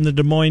Birch from the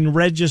Des Moines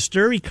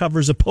Register. He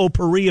covers a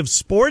potpourri of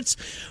sports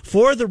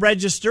for the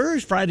Register.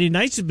 Friday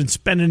nights have been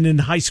spending in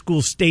high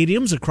school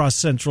stadiums across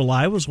central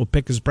Iowa. So we'll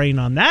pick his brain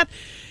on that.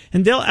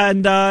 And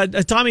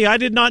Tommy, I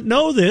did not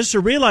know this or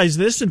realize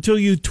this until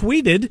you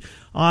tweeted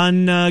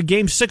on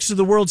Game 6 of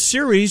the World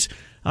Series.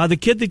 The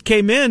kid that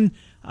came in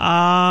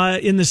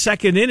the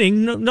second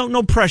inning,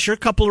 no pressure, a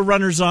couple of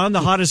runners on,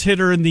 the hottest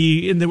hitter in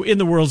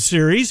the World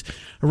Series,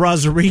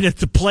 Rosarina at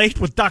the plate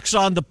with ducks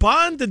on the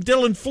pond, and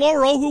Dylan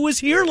Floro, who was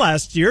here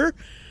last year,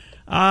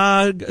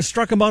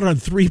 struck him out on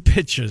 3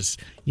 pitches.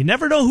 You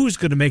never know who's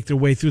going to make their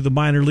way through the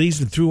minor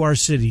leagues and through our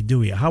city,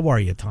 do you? How are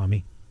you,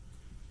 Tommy?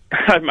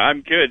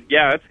 I'm good.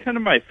 Yeah, that's kind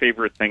of my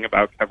favorite thing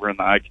about covering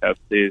the ICAPS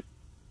is,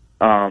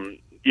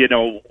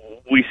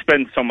 we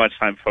spend so much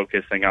time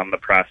focusing on the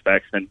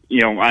prospects, and,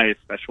 I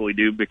especially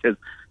do because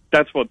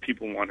that's what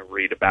people want to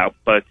read about.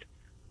 But,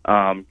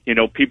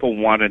 people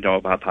want to know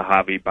about the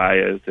Javi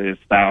Baez's,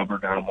 the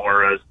Albert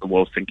Almoras, the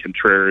Wilson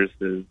Contreras,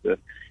 the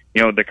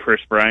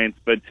Chris Bryants.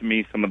 But to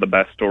me, some of the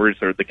best stories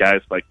are the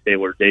guys like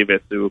Taylor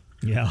Davis who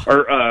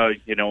are,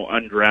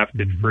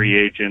 undrafted free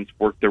agents,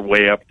 work their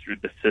way up through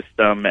the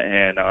system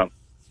and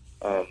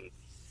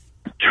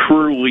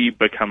truly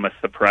become a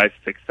surprise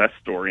success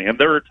story. And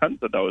there are tons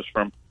of those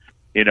from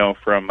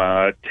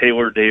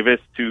Taylor Davis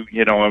to,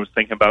 I was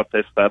thinking about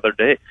this the other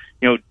day.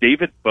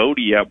 David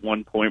Bodie at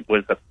one point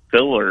was a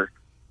filler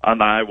on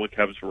the Iowa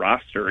Cubs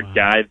roster, a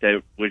guy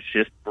that was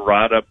just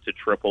brought up to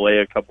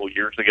AAA a couple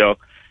years ago.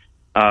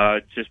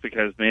 Just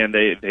because, man,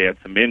 they had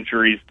some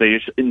injuries. They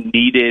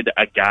needed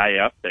a guy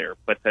up there.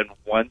 But then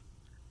once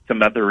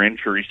some other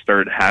injuries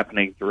started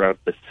happening throughout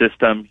the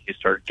system, he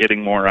started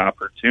getting more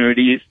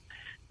opportunities.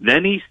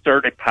 Then he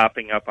started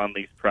popping up on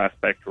these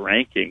prospect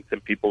rankings,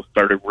 and people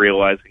started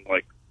realizing,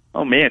 like,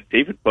 oh, man,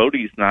 David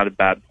Bodie's not a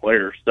bad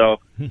player. So,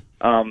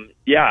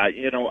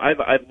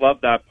 I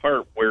love that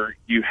part where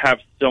you have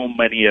so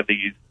many of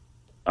these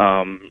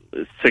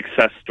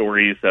success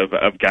stories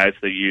of guys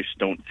that you just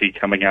don't see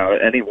coming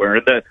out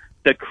anywhere.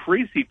 The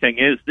crazy thing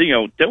is,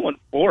 Dylan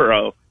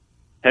Floro,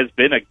 has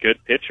been a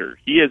good pitcher.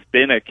 He has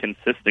been a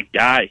consistent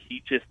guy.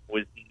 He just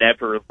was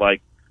never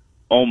like,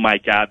 oh my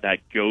God, that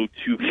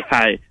go-to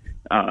guy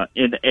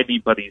in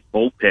anybody's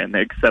bullpen,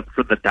 except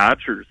for the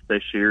Dodgers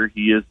this year.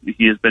 He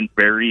has been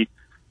very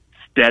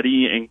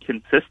steady and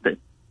consistent.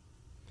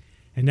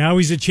 And now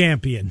he's a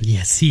champion.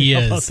 Yes, he is.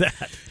 How about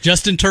that?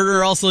 Justin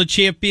Turner also a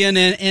champion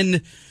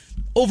and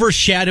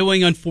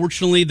overshadowing,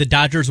 unfortunately, the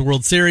Dodgers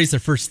World Series, their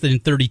first in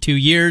 32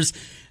 years.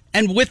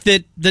 And with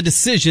it, the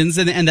decisions,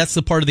 and that's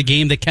the part of the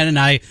game that Ken and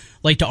I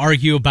like to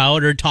argue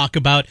about or talk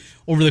about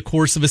over the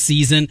course of a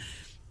season.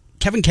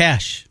 Kevin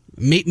Cash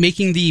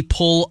making the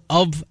pull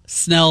of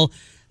Snell,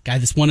 guy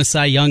that's won a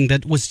Cy Young,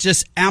 that was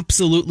just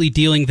absolutely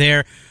dealing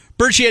there.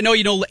 Birchie, I know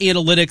you know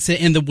analytics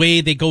and the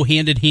way they go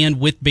hand in hand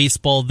with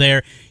baseball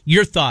there.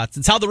 Your thoughts?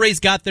 It's how the Rays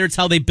got there. It's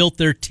how they built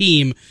their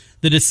team,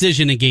 the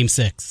decision in Game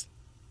 6.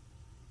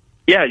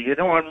 Yeah,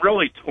 I'm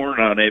really torn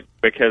on it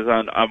because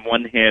on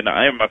one hand,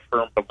 I am a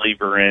firm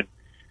believer in,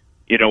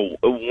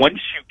 once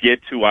you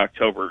get to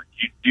October,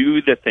 you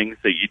do the things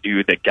that you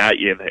do that got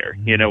you there.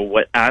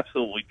 What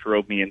absolutely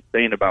drove me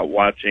insane about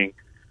watching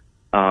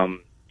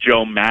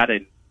Joe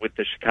Madden with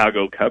the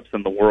Chicago Cubs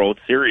in the World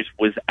Series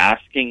was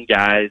asking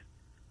guys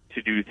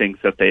to do things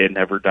that they had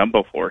never done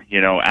before.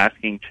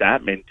 Asking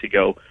Chapman to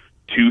go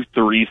 2,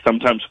 3,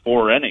 sometimes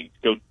 4 innings,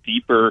 go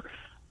deeper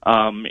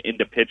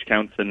into pitch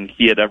counts than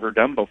he had ever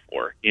done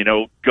before.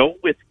 Go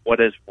with what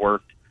has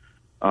worked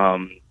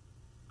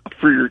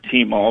for your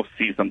team all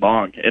season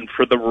long. And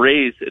for the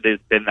Rays, it has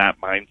been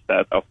that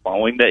mindset of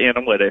following the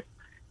analytics,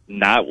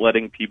 not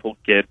letting people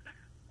get,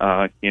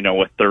 a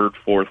third,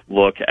 fourth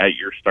look at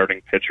your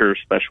starting pitcher,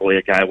 especially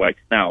a guy like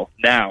Snell.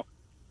 Now,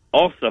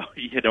 also,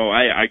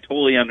 I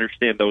totally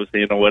understand those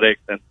analytics,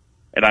 and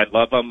I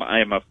love them.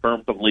 I am a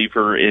firm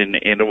believer in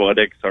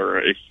analytics are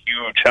a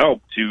huge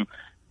help to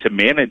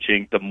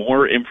managing. The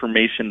more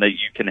information that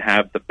you can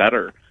have, the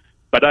better.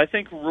 But I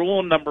think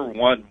rule number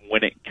one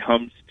when it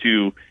comes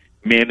to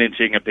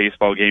managing a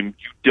baseball game,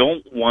 you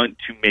don't want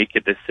to make a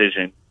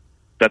decision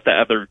that the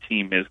other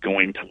team is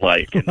going to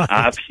like. And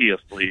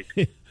obviously,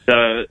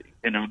 the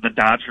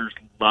Dodgers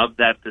love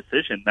that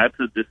decision. That's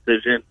a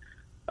decision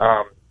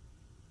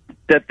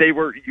that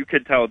you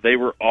could tell they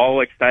were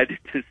all excited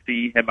to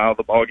see him out of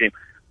the ballgame.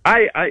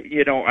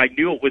 I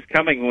knew it was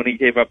coming when he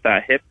gave up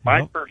that hit.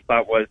 My first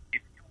thought was,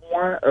 if you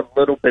want a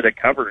little bit of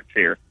coverage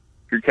here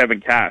for Kevin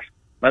Cash,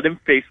 let him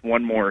face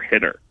one more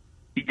hitter.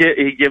 He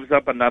gives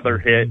up another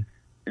hit,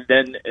 and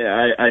then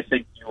I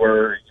think you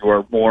are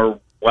more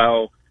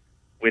well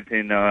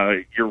within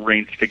your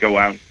range to go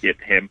out and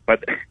get him.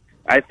 But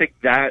I think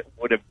that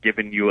would have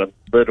given you a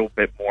little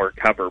bit more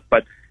cover.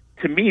 But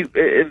to me,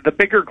 the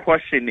bigger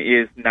question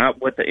is not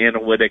what the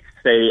analytics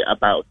say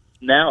about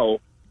Snell.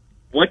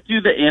 What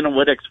do the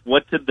analytics,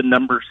 what did the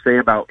numbers say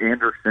about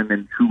Anderson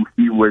and who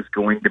he was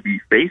going to be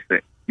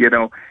facing?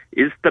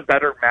 Is the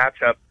better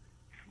matchup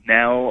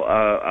Snell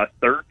a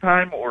third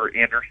time or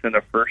Anderson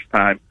a first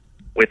time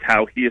with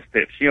how he is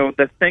pitched?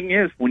 The thing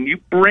is, when you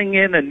bring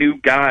in a new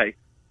guy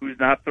who's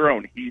not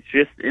thrown, he's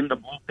just in the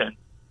bullpen,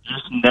 you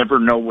just never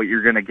know what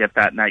you're going to get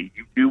that night.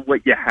 You do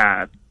what you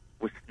had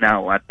with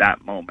Snell at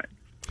that moment.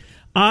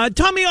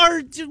 Tommy,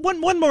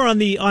 one more on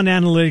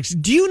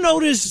analytics. Do you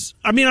notice?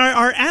 Are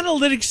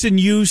analytics in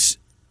use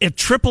at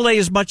AAA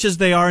as much as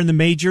they are in the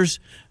majors?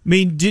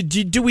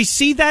 Do we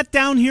see that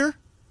down here?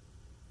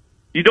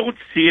 You don't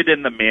see it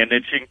in the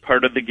managing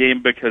part of the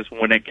game because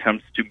when it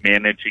comes to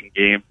managing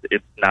games,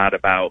 it's not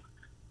about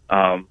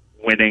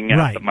winning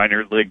at the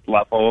minor league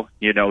level.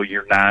 You're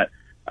not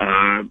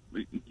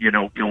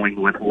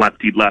going with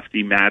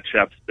lefty-lefty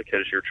matchups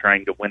because you're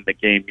trying to win the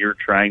game. You're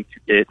trying to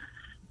get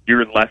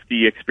your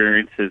lefty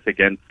experiences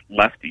against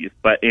lefties.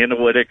 But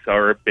analytics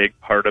are a big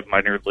part of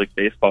minor league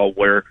baseball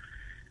where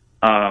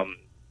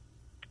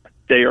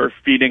they are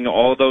feeding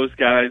all those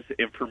guys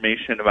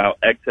information about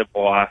exit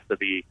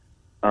velocity,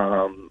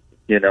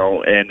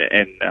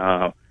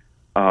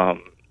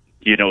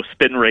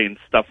 spin rate and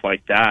stuff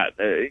like that,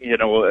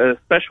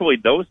 especially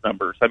those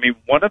numbers.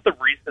 One of the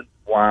reasons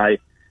why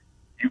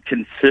you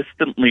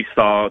consistently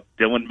saw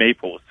Dylan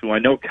Maples, who I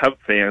know Cub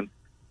fans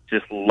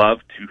just love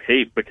to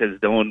hate because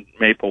Dylan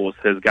Maples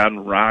has gotten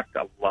rocked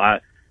a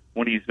lot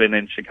when he's been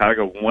in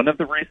Chicago. One of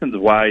the reasons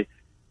why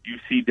you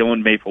see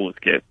Dylan Maples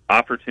get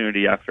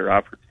opportunity after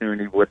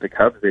opportunity with the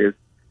Cubs is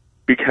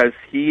because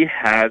he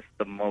has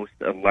the most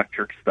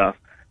electric stuff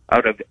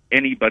out of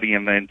anybody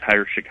in the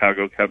entire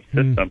Chicago Cubs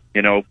system.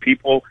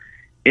 People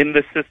in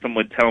the system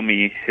would tell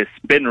me his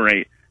spin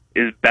rate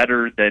is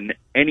better than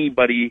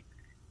anybody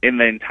in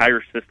the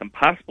entire system,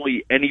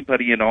 possibly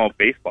anybody in all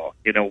baseball.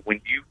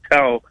 When you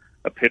tell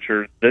a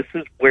pitcher, this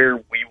is where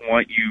we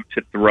want you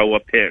to throw a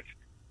pitch,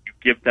 you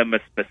give them a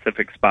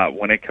specific spot.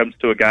 When it comes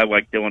to a guy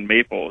like Dylan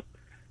Maples,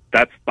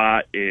 that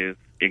spot is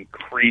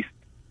increased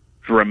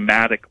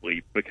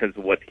dramatically because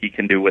of what he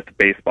can do with the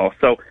baseball.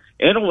 So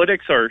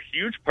analytics are a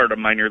huge part of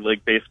minor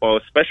league baseball,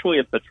 especially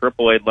at the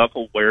AAA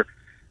level where,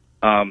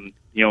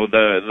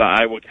 the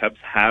Iowa Cubs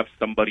have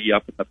somebody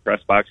up in the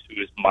press box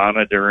who is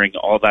monitoring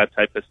all that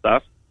type of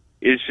stuff.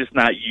 is just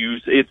not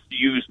used. It's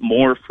used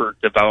more for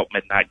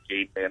development, not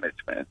game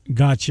management.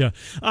 Gotcha.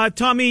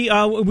 Tommy,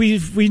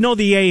 we know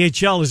the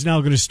AHL is now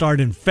going to start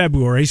in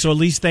February, so at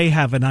least they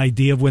have an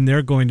idea of when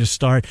they're going to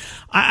start.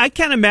 I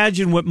can't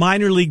imagine what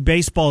minor league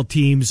baseball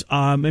teams,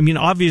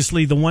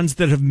 obviously the ones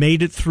that have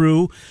made it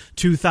through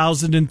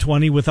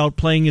 2020 without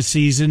playing a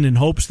season in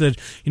hopes that,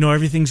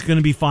 everything's going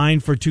to be fine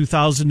for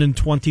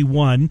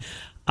 2021.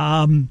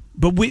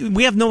 But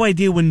we have no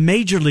idea when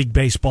Major League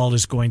Baseball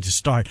is going to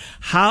start.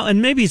 How,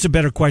 and maybe it's a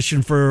better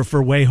question for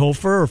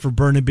Wayhofer or for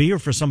Burnaby or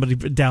for somebody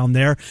down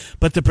there,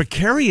 but the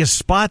precarious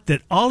spot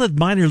that all of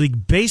minor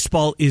league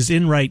baseball is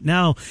in right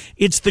now,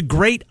 it's the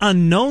great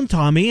unknown,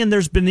 Tommy, and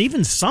there's been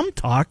even some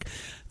talk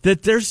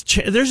that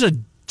there's a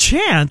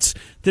chance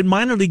that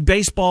minor league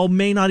baseball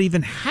may not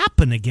even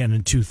happen again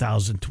in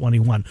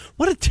 2021.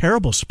 What a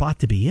terrible spot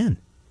to be in.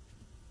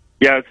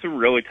 Yeah, it's a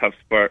really tough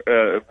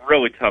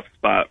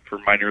spot for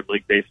minor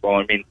league baseball.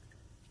 I mean,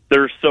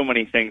 there's so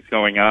many things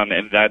going on,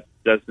 and that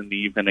doesn't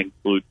even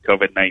include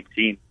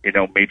COVID-19.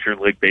 Major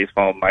league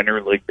baseball,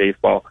 minor league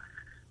baseball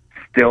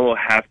still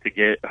have to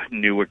get a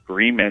new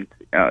agreement,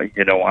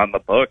 on the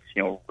books.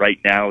 Right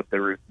now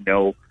there is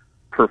no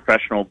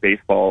professional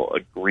baseball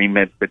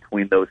agreement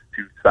between those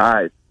two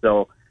sides.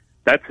 So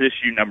that's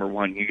issue number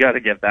one. You got to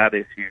get that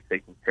issue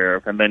taken care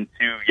of. And then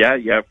two,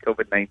 you have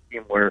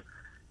COVID-19 where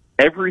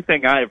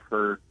everything I've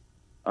heard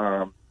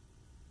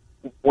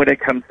when it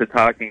comes to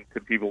talking to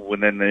people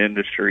within the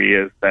industry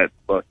is that,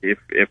 look, if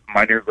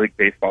minor league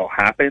baseball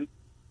happens,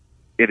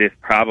 it is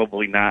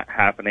probably not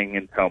happening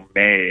until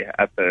May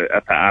at the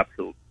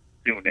absolute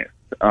soonest.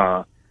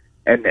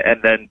 And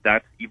then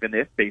that's even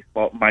if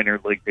minor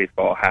league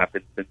baseball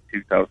happens in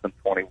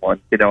 2021.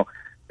 The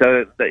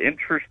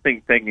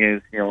interesting thing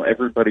is,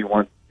 everybody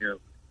wants to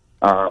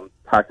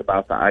talk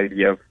about the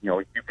idea of,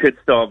 you could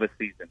still have a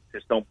season,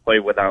 just don't play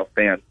without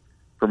fans.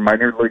 For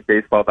minor league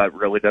baseball, that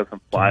really doesn't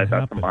fly.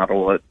 That's a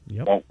model that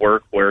won't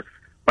work, where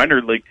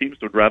minor league teams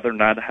would rather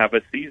not have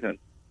a season.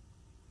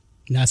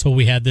 And that's what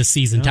we had this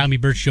season. Tommy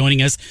Birch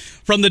joining us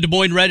from the Des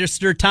Moines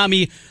Register.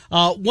 Tommy,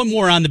 one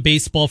more on the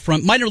baseball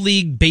front. Minor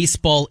league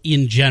baseball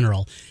in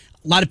general.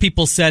 A lot of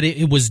people said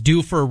it was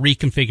due for a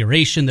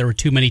reconfiguration. There were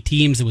too many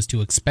teams. It was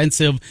too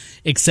expensive,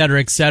 et cetera,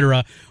 et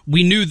cetera.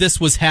 We knew this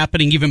was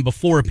happening even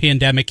before a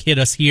pandemic hit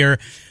us here.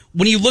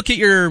 When you look at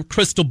your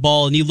crystal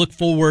ball and you look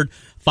forward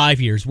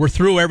 5 years, we're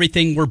through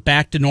everything, we're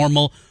back to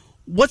normal.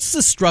 What's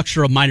the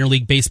structure of minor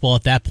league baseball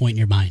at that point in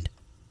your mind?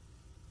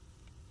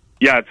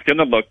 Yeah, it's going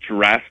to look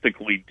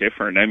drastically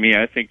different. I mean,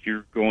 I think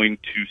you're going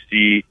to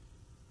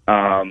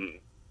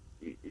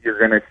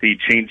see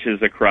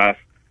changes across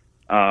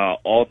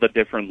all the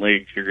different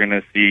leagues. You're going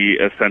to see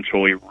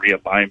essentially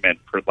realignment,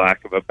 for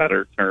lack of a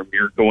better term.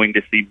 You're going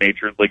to see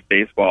Major League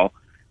Baseball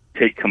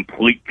take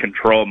complete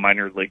control of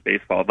minor league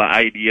baseball. The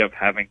idea of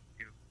having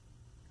two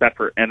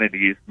separate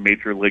entities,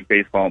 Major League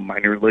Baseball and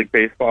minor league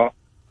baseball,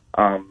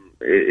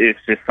 it's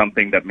just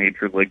something that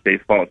Major League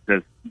Baseball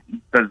does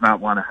not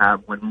want to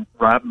have. When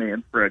Rob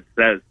Manfred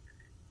says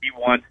he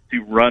wants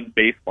to run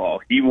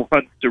baseball, he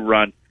wants to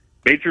run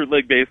Major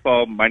League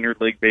Baseball, minor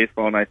league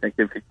baseball, and I think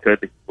if he could,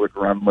 he would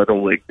run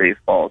Little League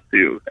Baseball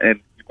too. And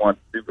he wants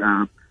to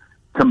have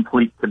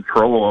complete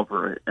control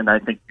over it. And I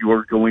think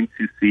you're going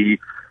to see,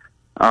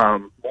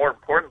 more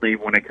importantly,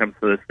 when it comes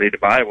to the state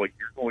of Iowa,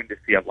 you're going to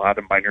see a lot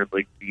of minor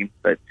league teams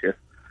that just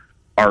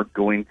are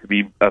going to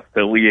be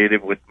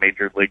affiliated with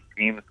major league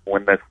teams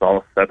when this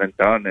all said and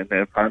done. And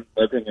if I'm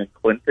living in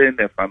Clinton,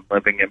 if I'm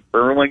living in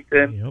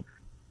Burlington,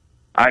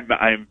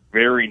 I'm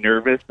very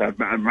nervous.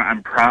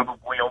 I'm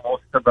probably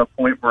almost to the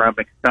point where I'm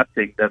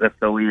accepting that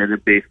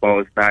affiliated baseball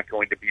is not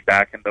going to be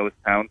back in those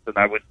towns. And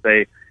I would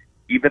say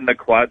even the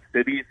Quad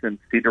Cities and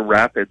Cedar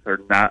Rapids are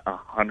not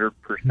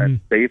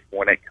 100% safe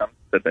when it comes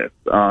to this.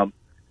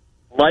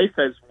 Life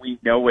as we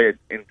know it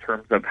in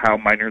terms of how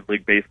minor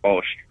league baseball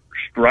is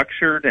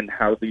structured and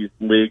how these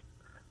leagues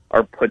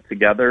are put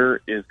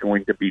together is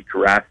going to be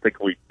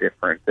drastically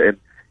different. And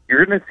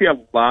you're going to see a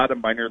lot of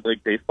minor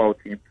league baseball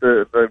teams.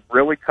 The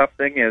really tough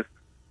thing is,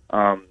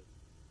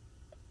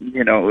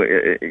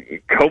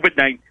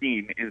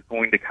 COVID-19 is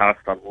going to cost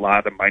a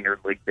lot of minor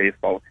league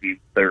baseball teams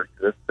their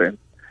existence.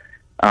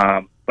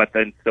 But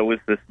then so is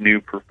this new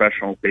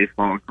professional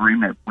baseball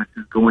agreement, which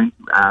is going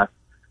to ask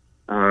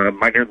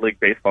minor league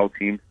baseball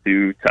teams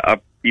to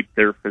upkeep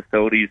their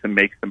facilities and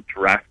make some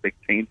drastic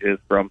changes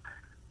from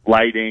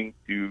lighting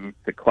to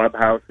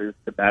clubhouses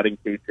to batting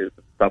cages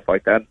and stuff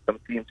like that. And some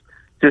teams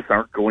just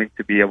aren't going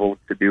to be able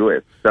to do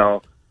it.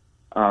 So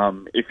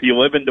if you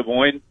live in Des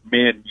Moines,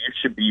 man, you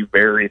should be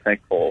very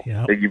thankful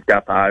that you've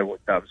got the Iowa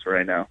Cubs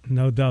right now.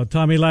 No doubt.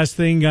 Tommy, last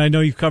thing, I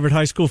know you've covered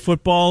high school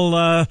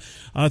football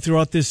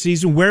throughout this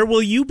season. Where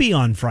will you be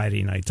on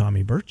Friday night,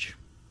 Tommy Birch?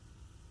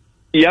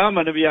 Yeah, I'm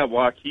going to be at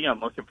Waukee.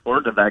 I'm looking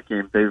forward to that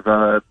game. They've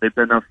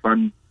been a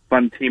fun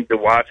team to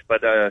watch,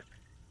 but out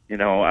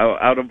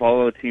of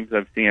all the teams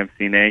I've seen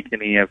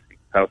Ankeny, I've seen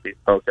Southeast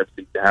Polk, I've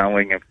seen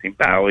Dowling, I've seen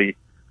Valley.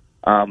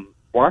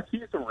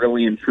 Waukee is a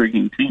really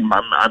intriguing team.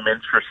 I'm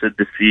interested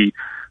to see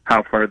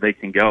how far they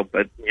can go,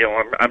 but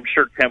I'm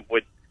sure Kent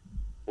would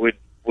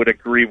would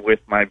agree with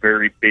my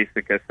very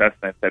basic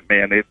assessment that,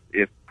 man,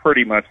 it's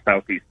pretty much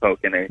Southeast Polk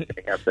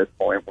anything at this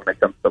point when it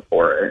comes to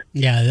 4A.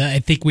 Yeah, I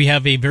think we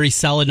have a very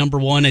solid number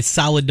 1, a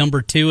solid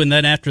number 2, and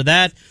then after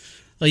that,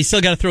 well, you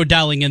still got to throw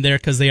Dowling in there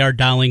because they are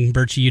Dowling.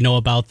 Birchie, you know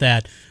about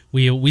that.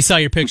 We saw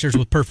your pictures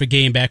with Perfect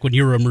Game back when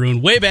you were a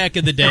Maroon, way back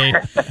in the day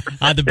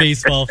on the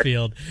baseball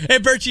field. Hey,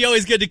 Birchie,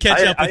 always good to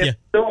catch up with you. I'm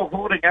still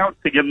holding out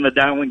to get in the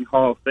Dowling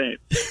Hall of Fame.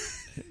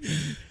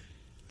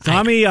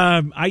 Tommy,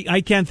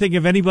 I can't think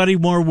of anybody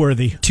more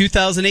worthy.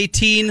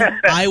 2018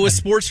 Iowa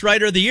Sports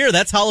Writer of the Year.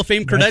 That's Hall of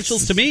Fame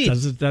credentials to me.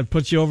 That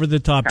puts you over the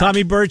top.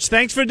 Tommy Birch,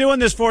 thanks for doing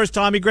this for us,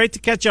 Tommy. Great to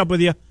catch up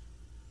with you.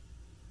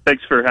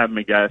 Thanks for having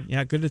me, guys.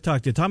 Yeah, good to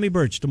talk to you. Tommy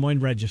Birch, Des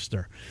Moines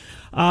Register.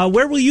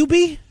 Where will you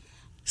be?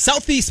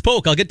 Southeast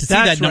Polk. I'll get to see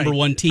that number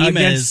 1 team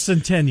against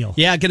Centennial.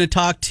 Yeah, going to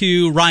talk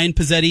to Ryan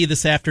Pizzetti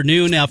this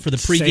afternoon for the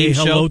pregame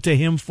show. Say hello to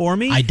him for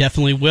me. I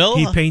definitely will.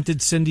 He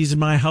painted Cindy's in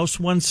my house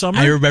one summer.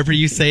 I remember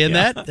you saying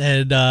that,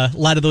 and a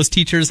lot of those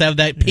teachers have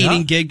that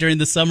painting gig during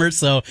the summer.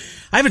 So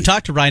I haven't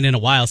talked to Ryan in a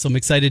while, so I'm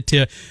excited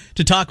to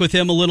talk with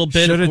him a little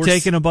bit. Should have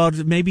taken about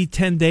maybe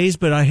 10 days,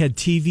 but I had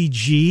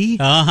TVG,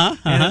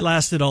 and it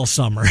lasted all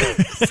summer.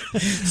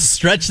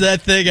 Stretch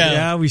that thing out.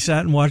 Yeah, we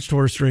sat and watched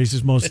horse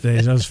races most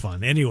days. That was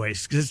fun.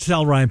 Anyways,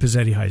 tell Ryan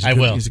Pizzetti hi. I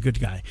will. He's a good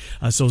guy.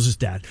 So is his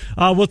dad.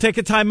 We'll take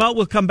a timeout.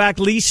 We'll come back.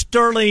 Lee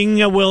Sterling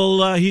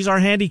he's our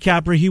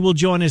handicapper. He will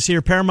join us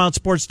here.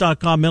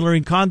 ParamountSports.com, Miller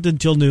and Condon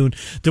till noon.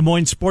 Des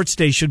Moines Sports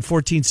Station,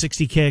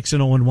 1460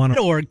 KXNO and 1.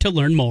 .org to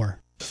learn more.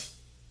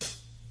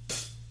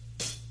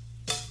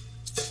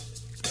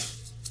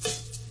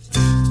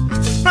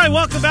 All right,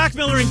 welcome back,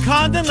 Miller and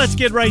Condon. Let's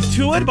get right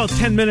to it. About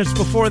 10 minutes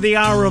before the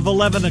hour of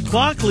 11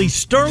 o'clock. Lee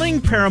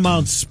Sterling,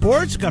 Paramount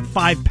Sports, got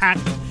 5-pack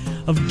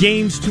of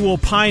games to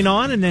opine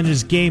on, and then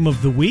his game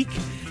of the week.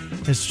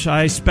 As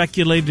I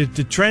speculated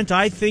to Trent,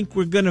 I think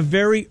we're going to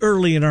very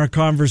early in our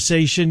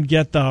conversation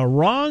get the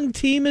wrong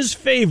team is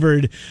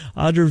favored,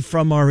 uttered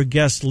from our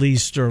guest Lee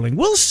Sterling.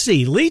 We'll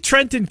see. Lee,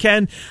 Trent, and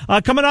Ken,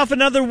 coming off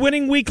another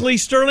winning week. Lee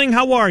Sterling,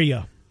 how are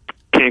you?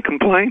 Can't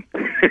complain.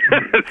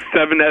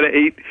 7 out of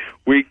 8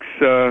 weeks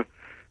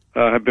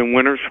have been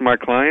winners for my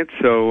clients,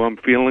 so I'm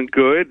feeling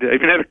good. I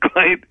even had a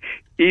client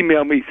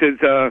email me, says,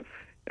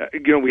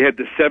 we had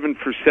the 7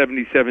 for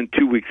 77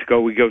 2 weeks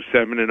ago. We go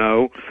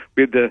 7-0.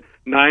 We had the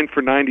 9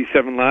 for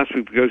 97 last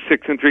week. We go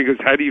 6-3. He goes,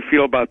 how do you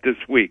feel about this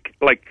week?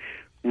 Like,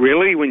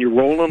 really? When you're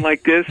rolling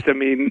like this? I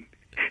mean,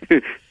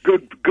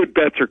 good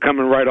bets are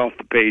coming right off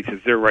the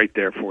pages. They're right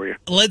there for you.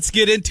 Let's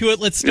get into it.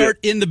 Let's start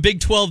in the Big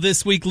 12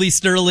 this week, Lee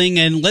Sterling,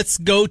 and let's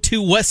go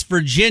to West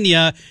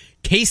Virginia.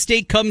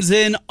 K-State comes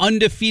in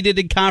undefeated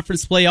in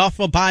conference play off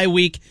a bye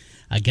week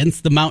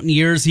against the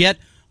Mountaineers, yet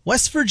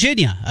West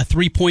Virginia, a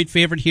 3-point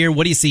favorite here.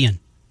 What are you seeing?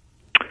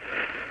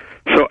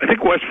 So I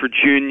think West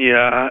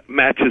Virginia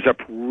matches up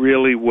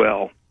really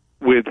well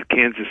with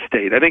Kansas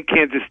State. I think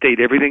Kansas State,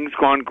 everything's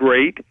gone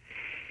great,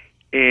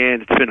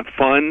 and it's been a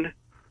fun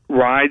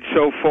ride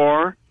so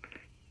far.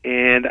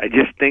 And I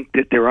just think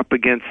that they're up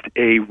against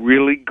a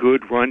really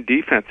good run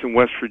defense in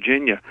West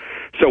Virginia.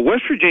 So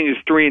West Virginia's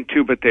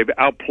 3-2, but they've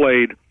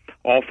outplayed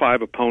all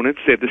 5 opponents.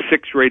 They have the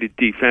 6th-rated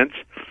defense.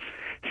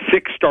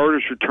 6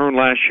 starters returned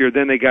last year.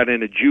 Then they got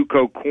in a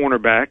JUCO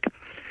cornerback,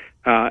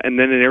 and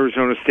then an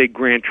Arizona State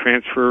grad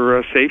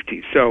transfer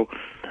safety. So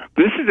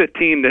this is a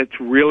team that's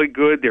really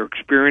good. They're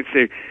experienced.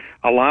 They're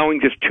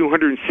allowing just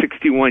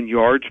 261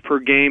 yards per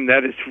game.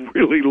 That is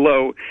really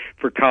low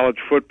for college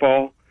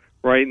football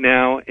right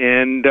now.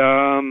 And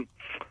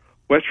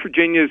West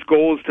Virginia's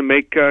goal is to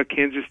make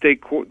Kansas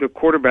State the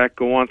quarterback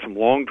go on some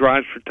long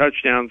drives for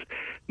touchdowns,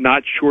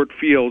 not short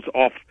fields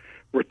off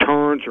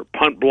returns or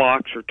punt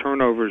blocks or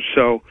turnovers.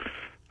 So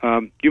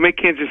you make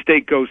Kansas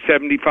State go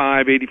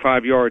 75,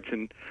 85 yards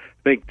and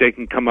think they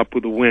can come up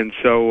with a win.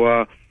 So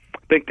I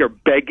think they're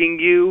begging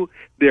you.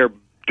 They're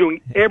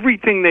doing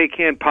everything they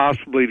can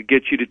possibly to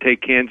get you to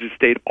take Kansas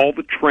State. All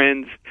the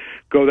trends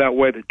go that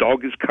way. The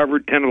dog has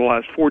covered 10 of the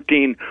last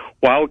 14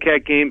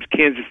 Wildcat games.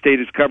 Kansas State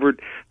has covered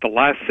the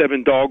last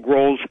 7 dog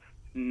rolls.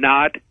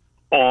 Not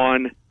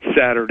on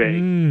Saturday.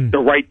 The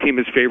right team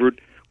is favored.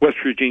 West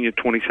Virginia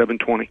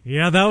 27-20.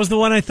 Yeah, that was the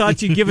one I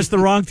thought you'd give us the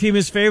wrong team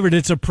as favorite.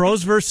 It's a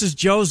pros versus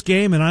Joes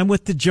game, and I'm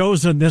with the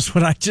Joes on this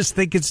one. I just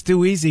think it's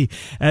too easy,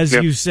 as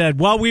you said.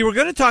 Well, we were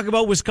going to talk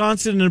about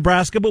Wisconsin and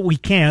Nebraska, but we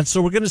can't,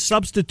 so we're going to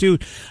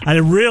substitute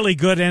a really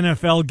good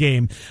NFL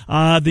game.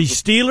 The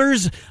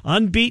Steelers,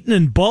 unbeaten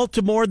in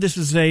Baltimore. This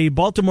is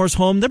Baltimore's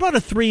home. They're about a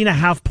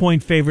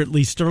 3.5-point favorite,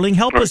 Lee Sterling.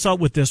 Help us out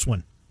with this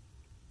one.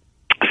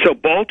 So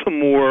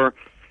Baltimore's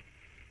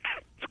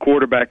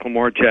quarterback,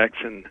 Lamar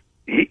Jackson,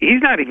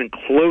 he's not even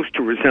close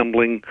to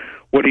resembling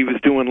what he was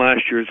doing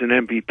last year as an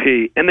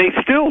MVP. And they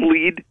still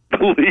lead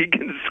the league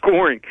in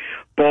scoring.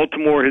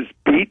 Baltimore has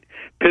beat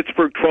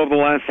Pittsburgh 12 of the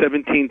last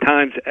 17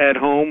 times at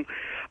home.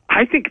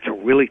 I think it's a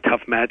really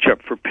tough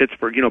matchup for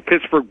Pittsburgh. You know,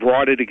 Pittsburgh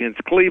brought it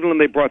against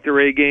Cleveland. They brought their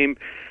A game,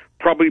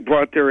 probably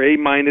brought their A-,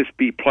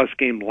 B+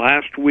 game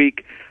last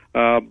week.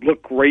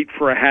 Looked great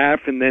for a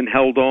half and then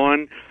held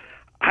on.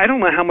 I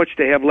don't know how much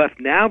they have left.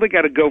 Now they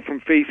got to go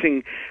from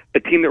facing a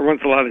team that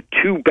runs a lot of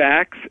two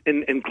backs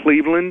in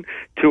Cleveland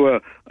to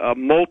a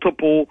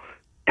multiple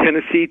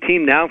Tennessee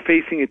team, now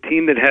facing a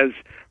team that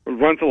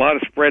runs a lot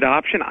of spread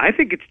option. I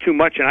think it's too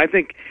much, and I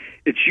think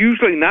it's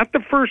usually not the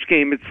first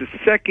game, it's the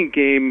second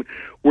game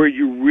where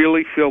you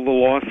really feel the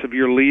loss of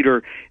your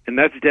leader, and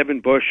that's Devin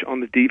Bush on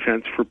the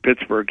defense for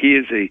Pittsburgh. He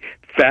is a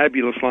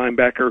fabulous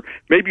linebacker,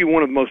 maybe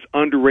one of the most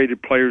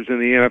underrated players in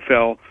the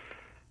NFL.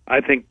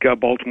 I think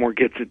Baltimore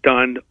gets it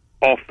done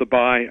off the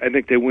bye. I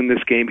think they win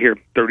this game here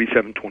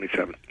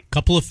 37-27.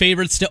 Couple of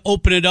favorites to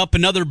open it up.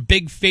 Another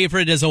big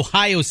favorite is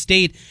Ohio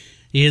State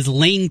is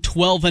laying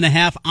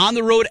 12.5 on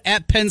the road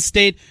at Penn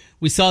State.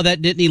 We saw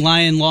that Nittany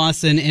Lion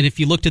loss, and if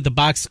you looked at the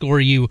box score,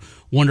 you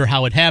wonder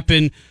how it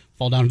happened.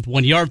 Fall down to the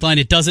 1 yard line.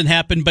 It doesn't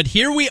happen. But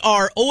here we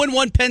are,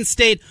 0-1 Penn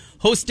State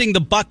hosting the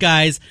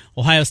Buckeyes.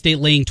 Ohio State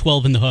laying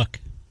 12 in the hook.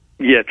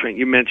 Yeah, Trent,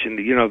 you mentioned,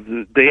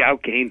 they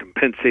outgained them.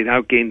 Penn State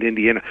outgained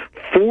Indiana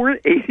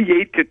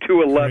 488 to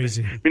 211.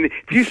 Crazy. I mean,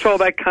 if you saw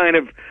that kind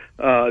of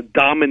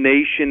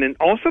domination, and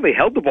also they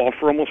held the ball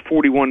for almost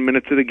 41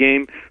 minutes of the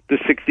game, the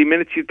 60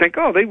 minutes, you'd think,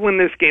 they win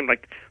this game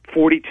like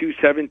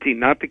 42-17.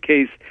 Not the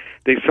case.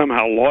 They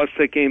somehow lost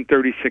that game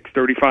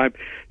 36-35.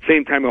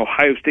 Same time,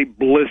 Ohio State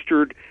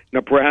blistered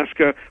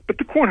Nebraska, but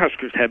the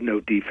Cornhuskers have no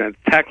defense.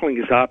 Tackling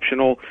is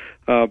optional.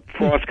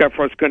 Scott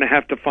Frost's going to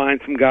have to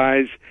find some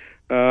guys.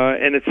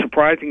 And it's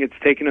surprising it's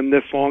taken them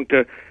this long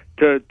to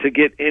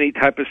get any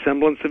type of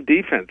semblance of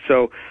defense.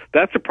 So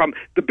that's a problem.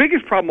 The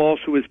biggest problem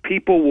also is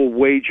people will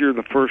wager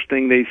the first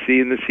thing they see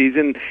in the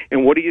season.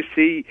 And what do you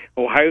see?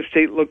 Ohio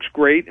State looks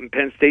great, and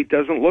Penn State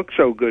doesn't look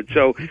so good.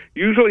 So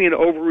usually an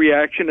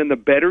overreaction, and the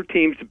better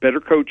teams, the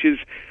better coaches,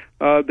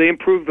 they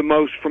improve the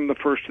most from the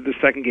first to the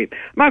second game.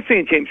 I'm not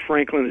saying James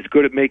Franklin is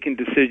good at making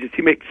decisions.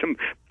 He makes some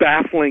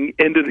baffling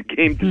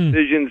end-of-the-game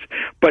decisions,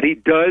 but he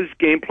does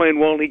game plan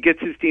well, and he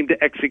gets his team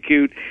to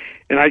execute.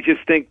 And I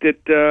just think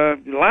that the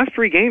last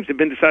three games have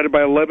been decided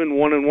by 11,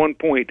 1, and 1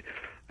 point.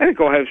 I think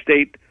Ohio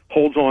State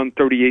holds on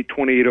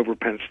 38-28 over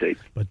Penn State.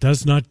 But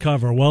does not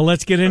cover. Well,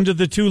 let's get into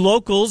the two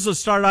locals. Let's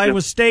start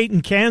Iowa State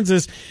and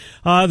Kansas.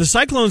 The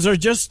Cyclones are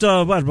just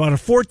about a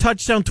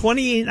 4-touchdown,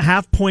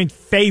 28.5-point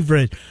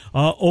favorite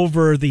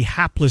over the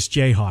hapless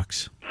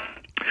Jayhawks.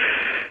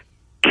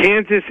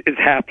 Kansas is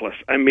hapless.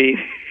 I mean,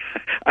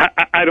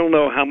 I don't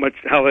know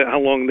how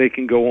long they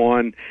can go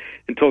on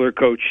until their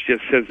coach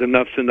just says,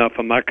 enough's enough,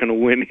 I'm not going to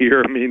win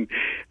here. I mean,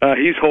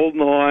 he's holding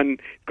on,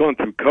 going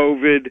through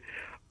COVID,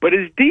 but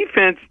his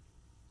defense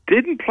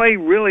didn't play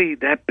really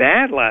that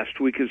bad last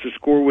week, as the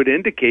score would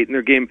indicate, in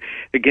their game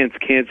against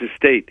Kansas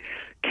State.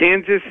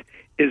 Kansas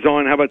is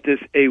on, how about this,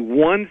 a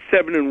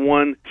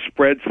 1-7-1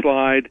 spread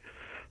slide,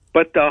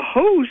 but the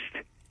host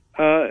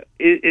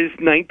is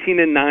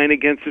 19-9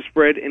 against the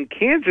spread, and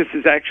Kansas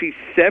is actually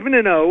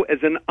 7-0 as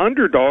an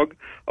underdog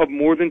of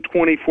more than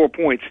 24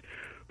 points.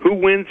 Who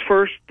wins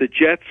first, the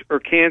Jets or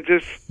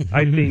Kansas?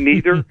 I say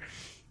neither,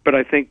 but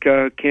I think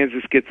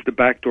Kansas gets the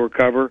backdoor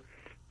cover.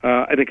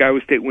 I think Iowa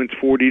State wins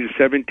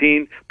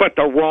 40-17, but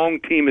the wrong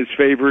team is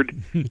favored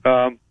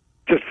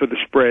just for the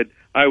spread.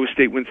 Iowa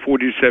State wins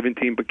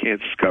 40-17, but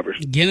Kansas covers.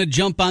 Gonna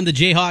jump on the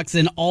Jayhawks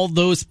and all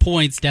those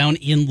points down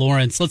in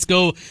Lawrence. Let's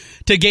go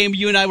to a game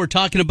you and I were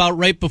talking about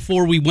right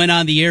before we went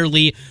on the air,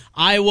 Lee.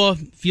 Iowa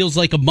feels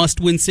like a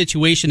must-win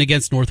situation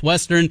against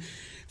Northwestern.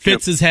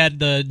 Fitz has had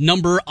the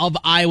number of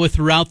Iowa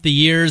throughout the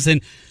years,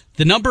 and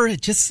the number,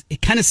 it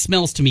kind of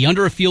smells to me.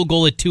 Under a field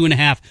goal at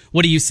 2.5.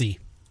 What do you see?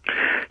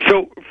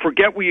 So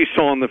forget what you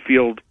saw on the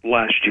field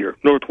last year.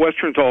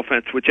 Northwestern's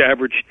offense, which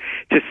averaged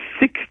just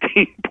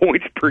 16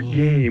 points per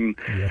game,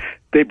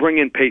 they bring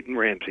in Peyton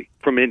Ramsey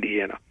from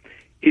Indiana.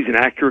 He's an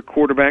accurate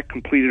quarterback,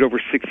 completed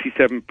over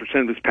 67%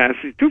 of his passes.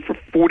 He threw for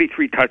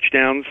 43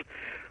 touchdowns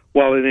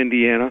while in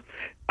Indiana.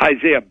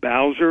 Isaiah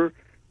Bowser,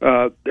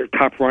 their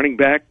top running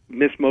back,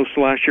 missed most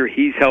of last year.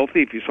 He's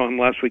healthy. If you saw him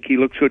last week, he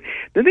looks good.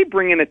 Then they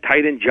bring in a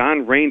tight end,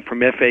 John Rain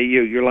from FAU.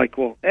 You're like,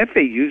 well,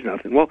 FAU's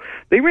nothing. Well,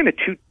 they ran a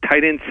 2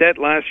 tight end set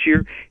last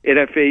year at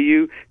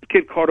FAU. The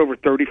kid caught over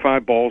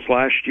 35 balls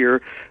last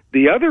year.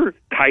 The other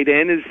tight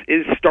end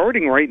is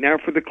starting right now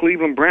for the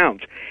Cleveland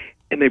Browns.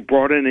 And they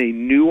brought in a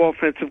new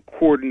offensive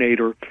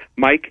coordinator,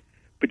 Mike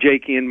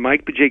Bajakian.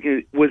 Mike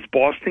Bajakian was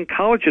Boston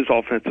College's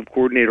offensive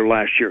coordinator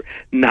last year.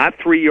 Not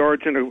 3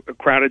 yards in a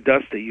crowd of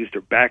dust. They used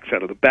their backs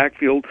out of the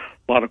backfield.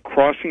 A lot of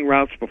crossing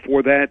routes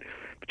before that.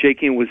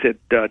 Bajakian was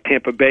at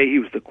Tampa Bay. He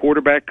was the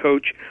quarterback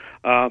coach.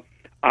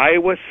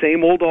 Iowa,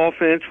 same old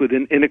offense with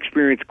an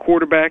inexperienced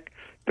quarterback.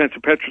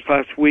 Spencer Petras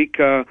last week,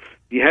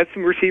 you had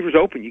some receivers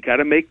open. You got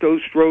to make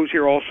those throws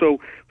here. Also,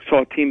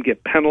 saw a team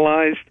get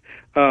penalized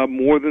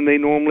more than they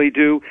normally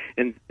do.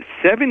 And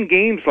 7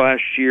 games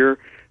last year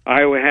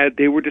Iowa had,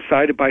 they were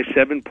decided by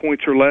 7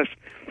 points or less.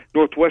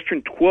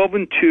 Northwestern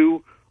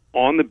 12-2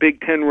 on the Big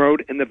Ten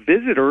road, and the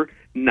visitor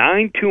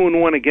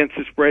 9-2-1 against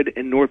the spread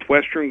in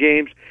Northwestern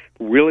games.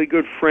 Really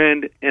good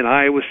friend in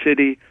Iowa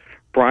City,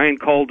 Brian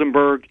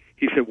Kaldenberg.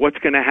 He said, what's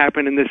going to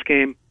happen in this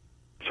game?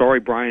 Sorry,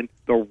 Brian,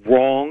 the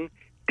wrong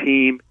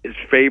team is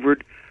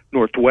favored.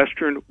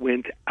 Northwestern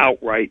wins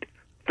outright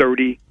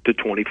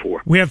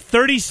 30-24. We have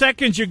 30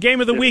 seconds. Your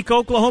game of the week,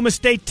 Oklahoma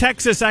State,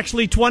 Texas.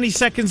 Actually, 20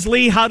 seconds,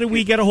 Lee. How do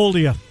we get a hold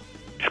of you?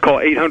 Just call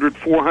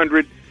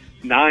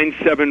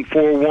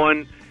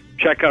 800-400-9741.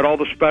 Check out all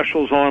the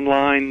specials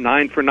online.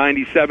 9 for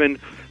 $97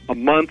 a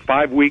month,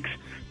 5 weeks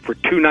for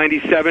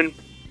 $297.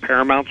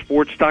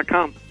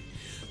 ParamountSports.com.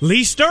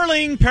 Lee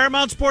Sterling,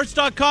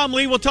 ParamountSports.com.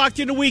 Lee, we'll talk to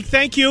you in a week.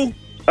 Thank you.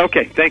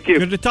 Okay, thank you.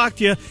 Good to talk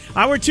to you.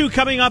 Hour 2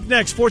 coming up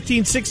next,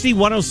 1460,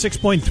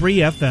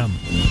 106.3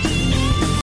 FM.